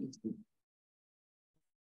any,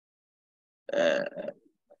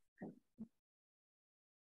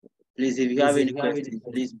 please, if you have any questions,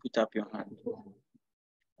 please put up your hand.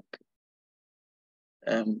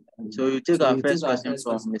 So you take our first question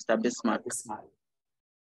from Mr. Bismarck.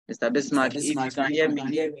 Mr. Bismarck, if you can hear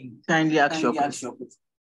me, kindly ask your question.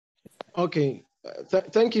 Okay,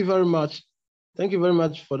 thank you very much. Thank you very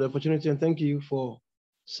much for the opportunity and thank you for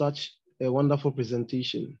such a wonderful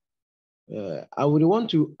presentation. I would want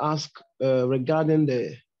to ask regarding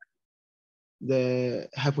the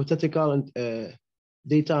hypothetical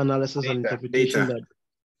data analysis and interpretation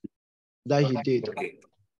that he did. Okay.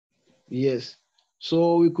 Yes.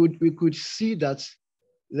 So we could see that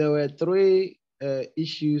there were 3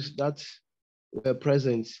 issues that were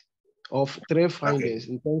present, of 3 findings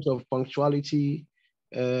in terms of punctuality,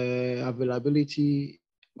 availability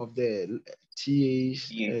of the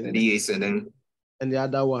TAs, and the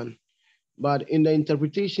other one. But in the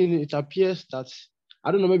interpretation, it appears that,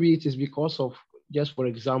 I don't know, maybe it is because of, just for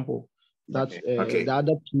example, that the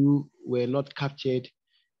other 2 were not captured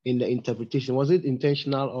in the interpretation. Was it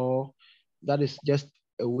intentional or that is just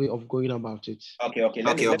a way of going about it? Okay.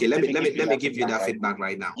 Let me give you that feedback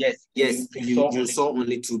right now. Yes. You saw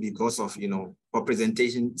only 2 because of, for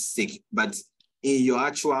presentation's sake, but in your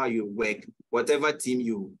actual work, whatever team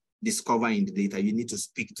you discover in the data, you need to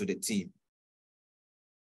speak to the team.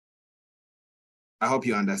 I hope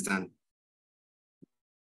you understand.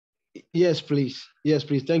 Yes, please. Yes,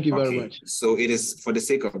 please. Thank you very much. So it is for the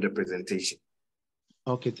sake of the presentation.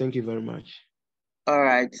 Okay, thank you very much. All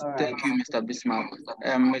right. Thank you, Mr. Bismarck.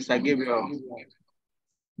 Mr. Gabriel.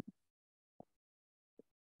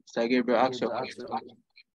 Mr. Gabriel, ask your question.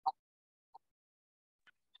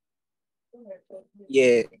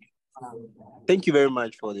 Yeah. Thank you very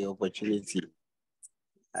much for the opportunity.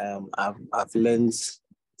 I've learned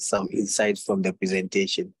some insights from the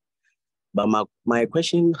presentation. But my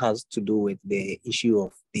question has to do with the issue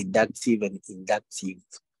of deductive and inductive.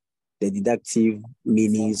 The deductive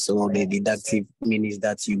meanings or the deductive meanings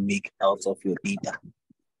that you make out of your data.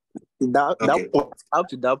 That point, up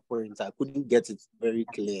to that point, I couldn't get it very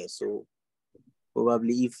clear. So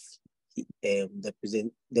probably if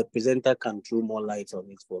the presenter can throw more light on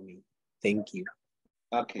it for me. Thank you.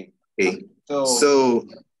 Okay. So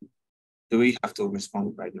do we have to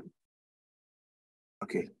respond right now?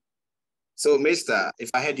 Okay. So, Mr., if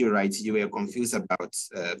I heard you right, you were confused about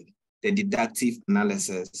the deductive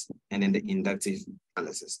analysis and then the inductive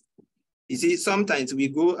analysis. You see, sometimes we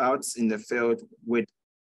go out in the field with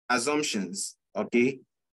assumptions, okay,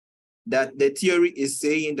 that the theory is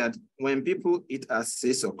saying that when people eat at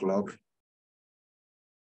 6 o'clock,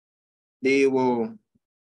 they will,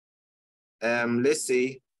 let's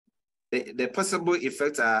say, the possible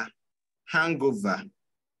effects are hangover.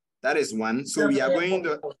 That is one. So we are going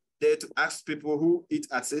there to ask people who eat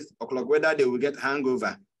at 6 o'clock whether they will get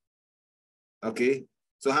hangover. Okay,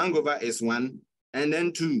 so hangover is one. And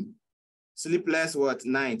then 2, sleepless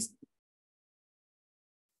night.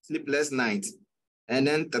 Sleepless night. And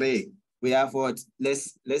then 3, we have what?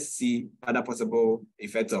 Let's see other possible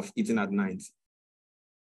effects of eating at night.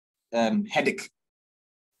 Headache.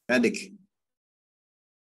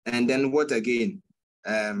 And then what again?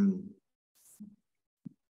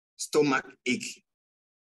 Stomach ache.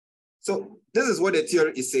 So this is what the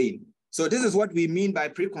theory is saying. So this is what we mean by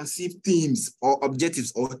preconceived themes or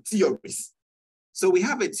objectives or theories. So we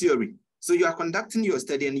have a theory. So you are conducting your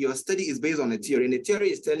study and your study is based on a theory. And the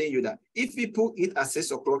theory is telling you that if people eat at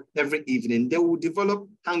 6 o'clock every evening, they will develop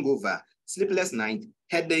hangover, sleepless night,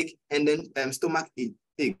 headache, and then stomach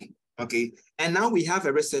ache. Okay. And now we have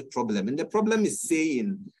a research problem. And the problem is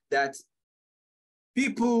saying that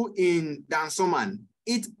people in Dansoman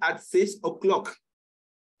eat at 6 o'clock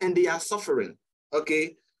and they are suffering.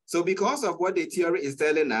 Okay. So because of what the theory is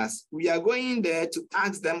telling us, we are going there to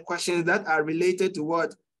ask them questions that are related to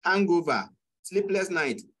what? Hangover, sleepless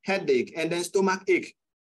night, headache, and then stomach ache.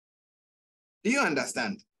 Do you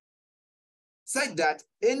understand? Such that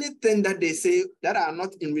anything that they say that are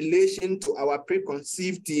not in relation to our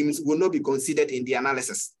preconceived themes will not be considered in the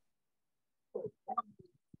analysis.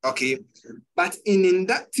 Okay, but in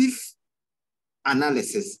inductive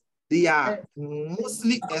analysis, they are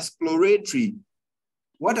mostly exploratory.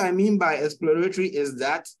 What I mean by exploratory is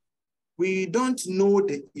that we don't know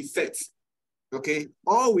the effects, okay?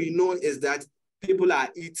 All we know is that people are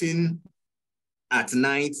eating at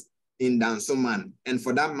night in Dansoman, and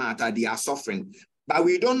for that matter, they are suffering. But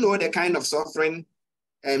we don't know the kind of suffering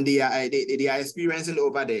they are experiencing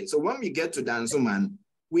over there. So when we get to Dansoman,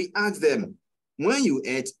 we ask them, when you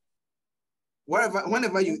eat,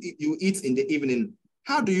 whenever you eat in the evening,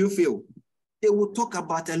 how do you feel? They will talk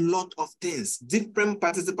about a lot of things. Different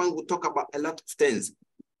participants will talk about a lot of things.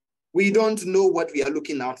 We don't know what we are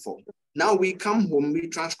looking out for. Now we come home, we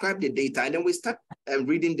transcribe the data, and then we start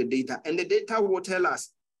reading the data, and the data will tell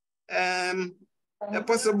us the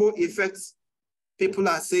possible effects people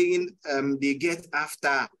are saying they get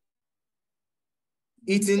after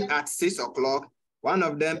eating at 6 o'clock. One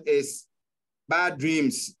of them is bad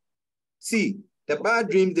dreams. See, the bad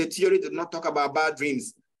dreams, the theory did not talk about bad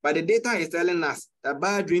dreams, but the data is telling us that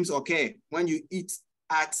bad dreams occur when you eat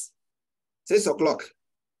at 6 o'clock.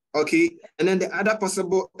 Okay, and then the other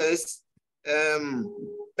possible is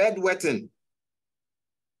bedwetting,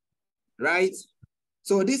 right?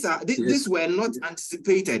 So these were not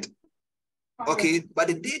anticipated. Okay, but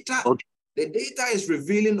the data is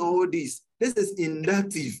revealing all these. This is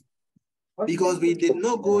inductive because we did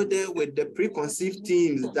not go there with the preconceived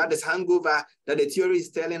themes, that is hangover, that the theory is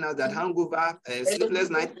telling us that hangover and sleepless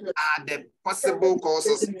night are the possible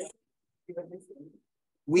causes.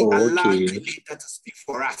 We allow the data to speak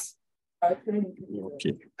for us.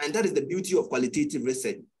 Okay. And that is the beauty of qualitative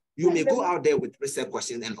research. You may go out there with research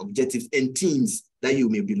questions and objectives and themes that you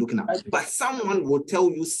may be looking at, but someone will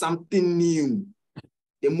tell you something new.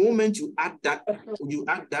 The moment you add that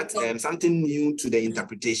something new to the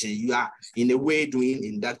interpretation, you are in a way doing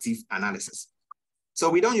inductive analysis. So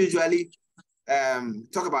we don't usually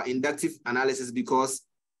talk about inductive analysis because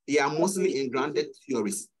they are mostly in grounded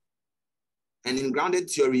theories. And in grounded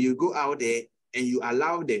theory, you go out there and you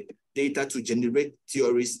allow the data to generate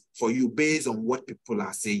theories for you based on what people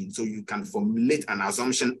are saying. So you can formulate an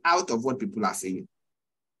assumption out of what people are saying.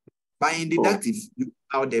 But in deductive, you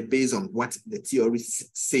out there based on what the theory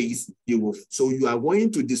says you will. So you are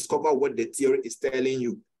going to discover what the theory is telling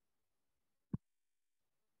you.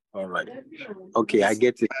 All right. Okay, I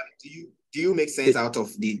get it. Do you make sense out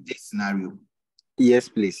of this scenario? Yes,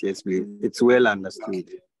 please. Yes, please. It's well understood.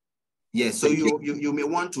 Yes. So you may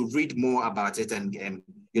want to read more about it and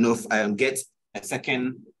get a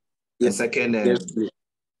second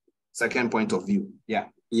second point of view. Yeah.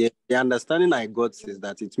 Yeah. The understanding I got is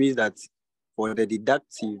that it means that for the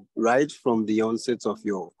deductive, right from the onset of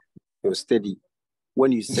your study,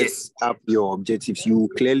 when you set up your objectives, you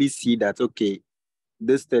clearly see that, okay,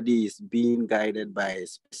 this study is being guided by a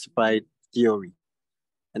specified theory,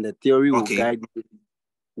 and the theory will guide you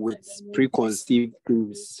with preconceived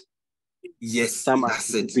themes. Yes, some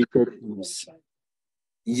that's it. Themes.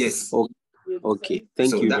 Yes. Okay.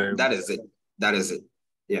 Thank you very much. That is it. That is it.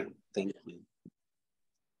 Yeah. Thank you.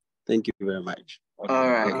 Thank you very much. All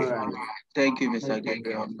right. Okay. Thank you, Mr.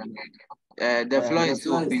 Gabriel. The floor is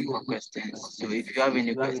open for questions. So if you have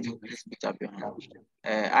any questions, please put up your hand.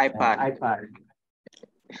 iPad.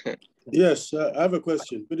 Yes, I have a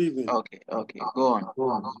question. Good evening. Okay. Go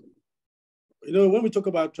on. You know, when we talk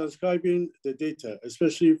about transcribing the data,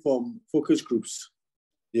 especially from focus groups,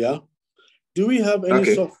 do we have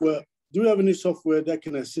any software? Do we have any software that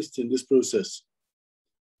can assist in this process?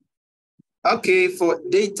 Okay, for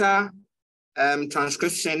data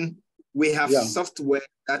transcription, we have software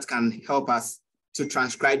that can help us to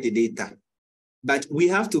transcribe the data. But we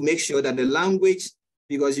have to make sure that the language,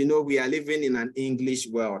 because we are living in an English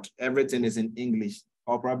world, everything is in English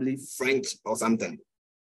or probably French or something.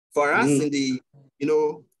 For us in the,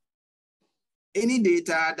 any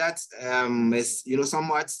data that is,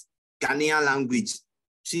 somewhat Ghanaian language,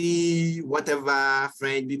 whatever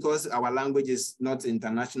French, because our language is not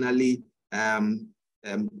internationally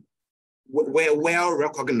well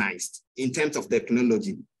recognized in terms of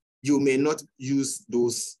technology, you may not use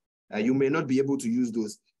those. You may not be able to use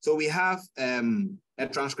those. So we have a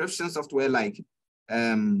transcription software like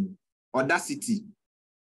Audacity.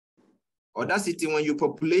 Audacity, when you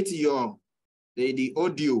populate the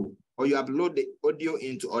audio or you upload the audio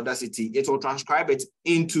into Audacity, it will transcribe it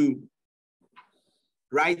into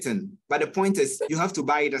writing. But the point is, you have to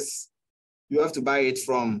buy this. You have to buy it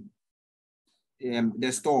from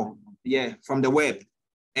the store, from the web,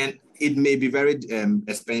 and it may be very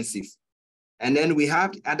expensive. And then we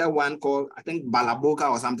have the other one called, I think, Balaboka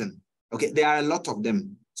or something. Okay, there are a lot of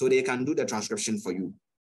them, so they can do the transcription for you.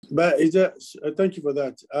 But thank you for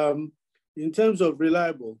that. In terms of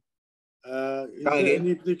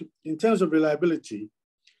reliability,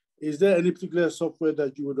 is there any particular software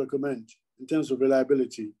that you would recommend in terms of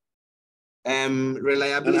reliability?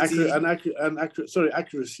 Reliability and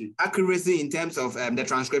accuracy. Accuracy in terms of the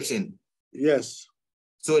transcription. Yes.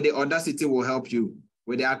 So the Audacity will help you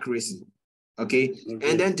with the accuracy. Okay.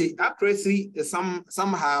 And then the accuracy is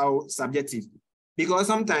somehow subjective, because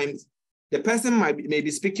sometimes the person may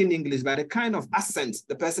be speaking English, but the kind of accent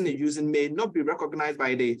the person is using may not be recognized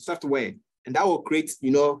by the software, and that will create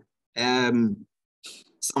some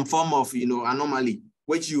form of anomaly,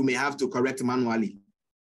 which you may have to correct manually.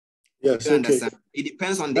 Yes, you understand? It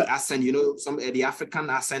depends on the accent. The African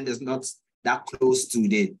accent is not that close to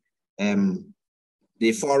the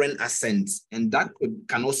foreign accent, and that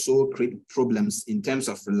can also create problems in terms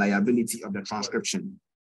of reliability of the transcription.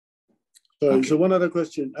 So one other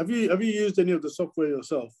question: Have you used any of the software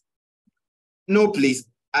yourself? No, please.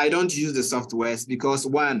 I don't use the softwares because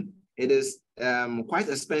one, it is quite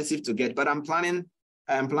expensive to get. But I'm planning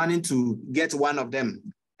to get one of them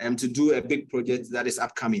to do a big project that is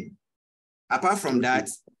upcoming. Apart from that,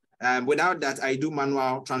 without that, I do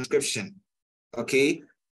manual transcription. Okay,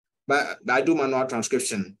 but I do manual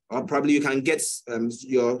transcription, or probably you can get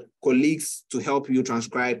your colleagues to help you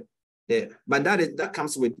transcribe. But that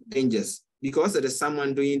comes with dangers, because there is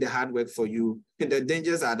someone doing the hard work for you. The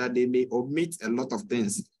dangers are that they may omit a lot of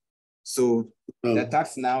things. So the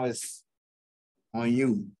task now is on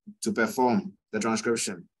you to perform the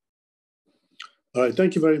transcription. All right,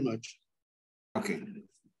 thank you very much. Okay.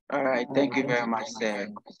 All right, thank you very much, sir.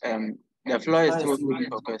 The floor is open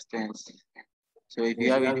for questions. So if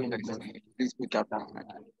you have any questions, please pick up.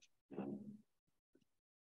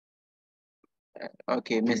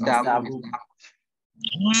 Okay, Mr. Abu.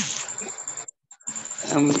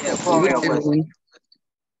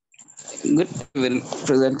 Good evening,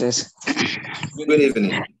 presenters. Good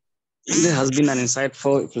evening. This has been an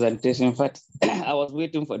insightful presentation. In fact, I was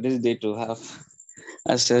waiting for this day to have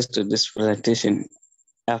access to this presentation.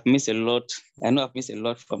 I've missed a lot. I know I've missed a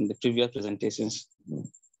lot from the previous presentations.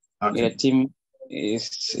 Okay. Your team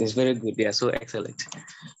is very good. They are so excellent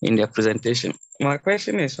in their presentation. My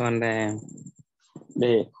question is on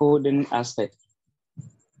the coding aspect.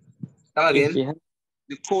 Again?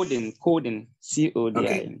 The coding, CODIN.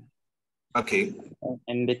 Okay.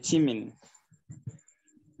 And the teaming.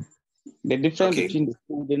 The difference between the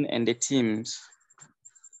coding and the teams.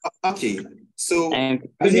 Okay. So and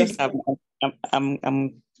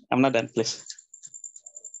I'm not that pleased.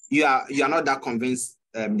 You are not that convinced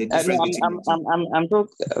the difference between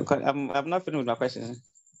I'm not finished with my question.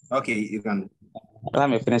 Okay, you can. Let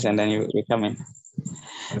me finish and then you come in.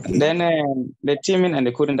 Okay. Then the teaming and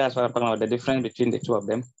the coding, that's what I'm talking about, the difference between the two of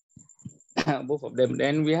them. Both of them.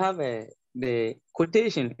 Then we have the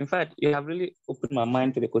quotation. In fact, you have really opened my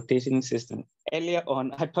mind to the quotation system. Earlier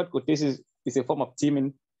on, I thought quotation is a form of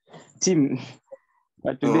team.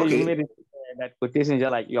 But today you made it that quotation is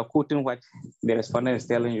like you're quoting what the respondent is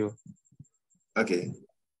telling you. Okay.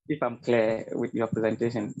 If I'm clear with your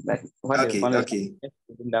presentation, that what the respondent is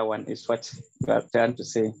that one is what you are trying to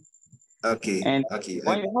say. Okay. And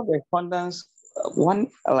when you have respondents,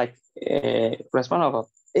 respondent of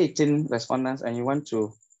 18 respondents, and you want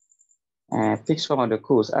to pick some of the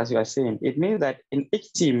codes, as you are saying, it means that in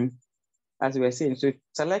each team, as you were saying, so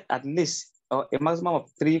select at least a maximum of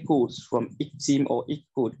 3 codes from each team or each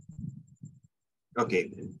code.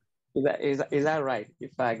 Okay. Is that right?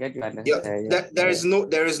 If I get you understand. Yeah. There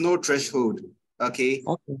is no threshold. Okay.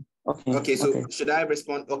 Okay. So should I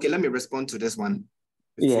respond? Okay, let me respond to this one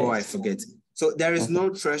before I forget. So there is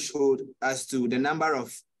no threshold as to the number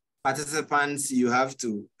of participants you have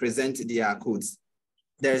to present their codes.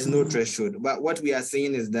 There is no threshold. But what we are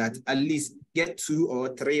saying is that at least get 2 or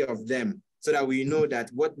 3 of them so that we know that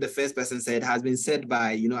what the first person said has been said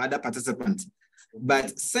by other participants.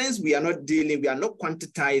 But since we are not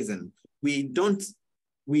quantitizing, we don't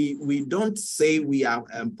say we are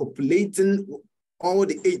populating all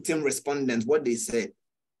the 18 respondents, what they said,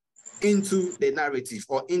 into the narrative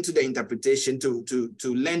or into the interpretation to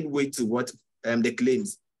lend weight to what the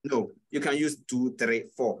claims. No, you can use 2, 3,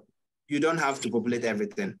 4. You don't have to populate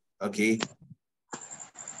everything. Okay.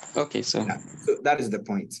 Okay, so that is the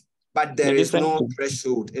point. But there is no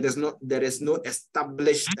threshold. There is no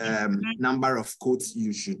established number of codes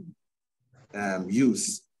you should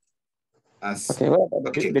use.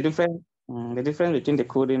 The difference between the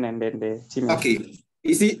coding and then the teaming. Okay.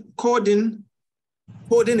 You see, coding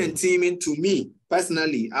and teaming, to me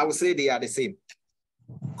personally, I would say they are the same.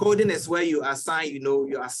 Coding is where you assign,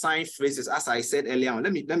 you assign phrases, as I said earlier on.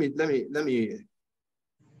 Let me.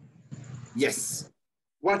 Yes.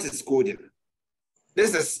 What is coding?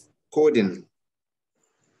 This is coding.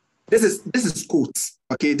 This is quotes.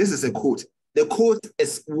 Okay, this is a quote. The quote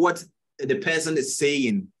is what the person is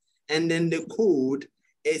saying, and then the code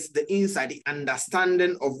is the insight, the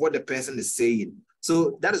understanding of what the person is saying.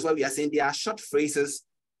 So that is why we are saying there are short phrases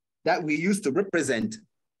that we use to represent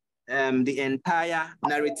the entire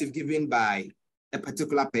narrative given by a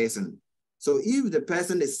particular person. So if the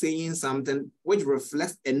person is saying something which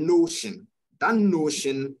reflects a notion, that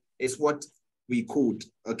notion is what we code.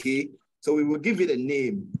 Okay, so we will give it a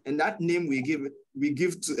name, and that name we give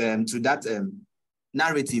to that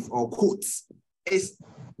narrative or quotes is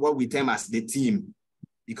what we term as the theme,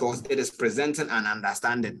 because it is presenting an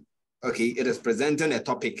understanding. Okay, it is presenting a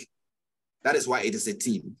topic. That is why it is a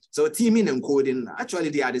theme. So teaming and coding, actually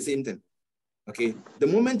they are the same thing. Okay, the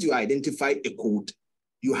moment you identify a code,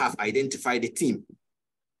 you have identified the theme.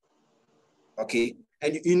 Okay,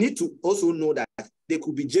 and you need to also know that there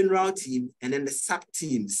could be general theme and then the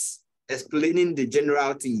sub-themes explaining the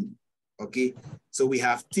general theme. Okay, so we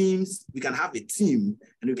have themes, we can have a theme,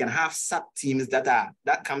 and we can have sub-themes that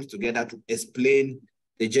comes together to explain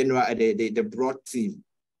the general, the broad theme.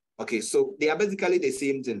 Okay, so they are basically the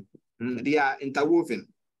same thing. They are interwoven.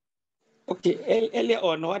 Okay, earlier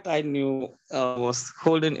on, what I knew was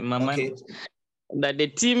holding in my mind that the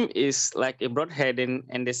theme is like a broad heading,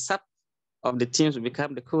 and the sub of the themes will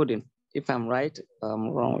become the coding. If I'm right, I'm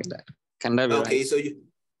wrong with that. Can that be right? Okay, so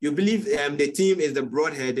you believe the theme is the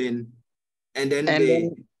broad heading, and then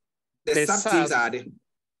the sub-themes are the...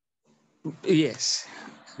 Yes.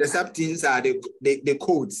 The sub-themes are the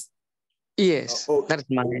codes. Yes, that's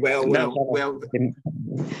my... Well,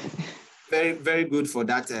 very, very good for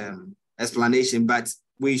that explanation, but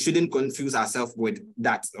we shouldn't confuse ourselves with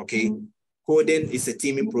that, okay? Coding is a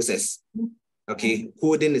teaming process, okay?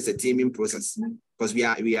 Coding is a teaming process, because we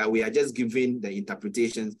are just giving the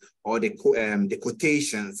interpretations or the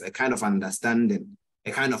quotations, a kind of understanding,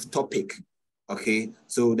 a kind of topic, okay?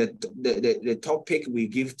 So the topic we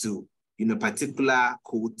give to, particular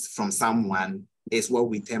quote from someone is what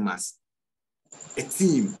we term as a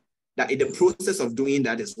team. That in the process of doing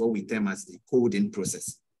that is what we term as the coding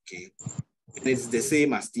process. Okay, and it's the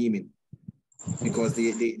same as teaming because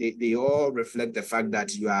they all reflect the fact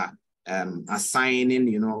that you are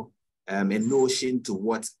assigning, a notion to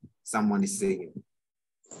what someone is saying.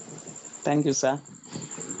 Thank you, sir.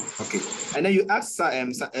 Okay, and then you asked, I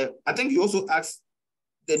think you also asked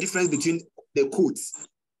the difference between the quotes.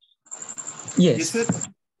 Yes. You said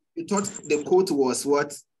you thought the quote was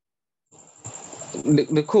what?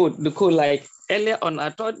 The code, like earlier on, I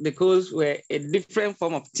thought the codes were a different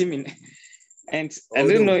form of teaming. And I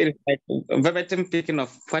didn't know it's like verbatim picking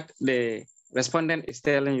of what the respondent is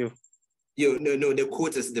telling you. No, the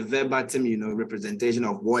quote is the verbatim, representation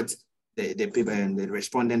of what the paper and the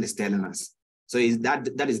respondent is telling us. So is that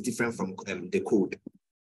is different from the code.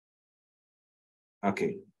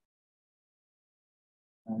 Okay.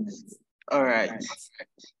 All right.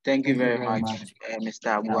 Thank you very much, Mr.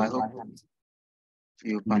 Abu. I hope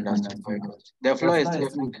you understood very good. The floor is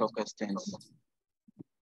open for questions.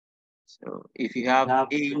 So if you have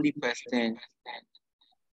any question,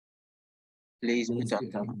 please put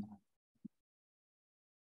up.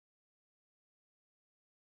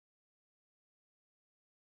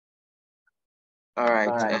 All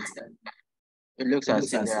right. It looks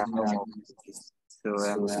as if there are no more questions.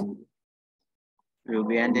 So we'll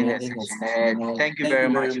be ending the session. Thank you very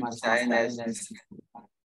much, Mr. Ernest,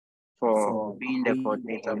 for being the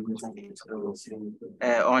coordinator for today. So,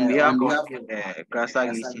 on behalf of the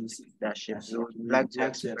Grasag-Ucc leadership, we would like to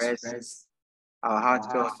express our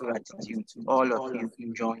heartfelt gratitude to all of you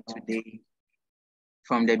who joined today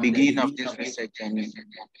from the beginning of this research journey.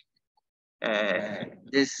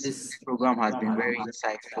 This program has been very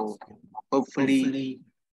insightful. Hopefully,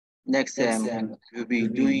 next time we'll be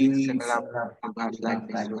doing similar programs like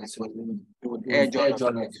this. So we would urge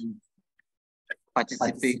all of you to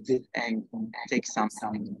participate and take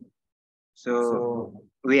something. So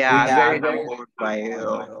we are very humbled by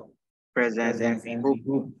your presence, and we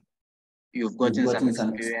hope you've gotten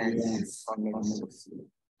some experience from it. So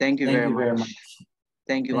thank you very much.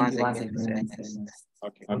 Thank you once again, Mr. Ernest.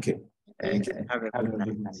 Okay. Thank you. Have a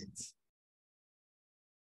good night.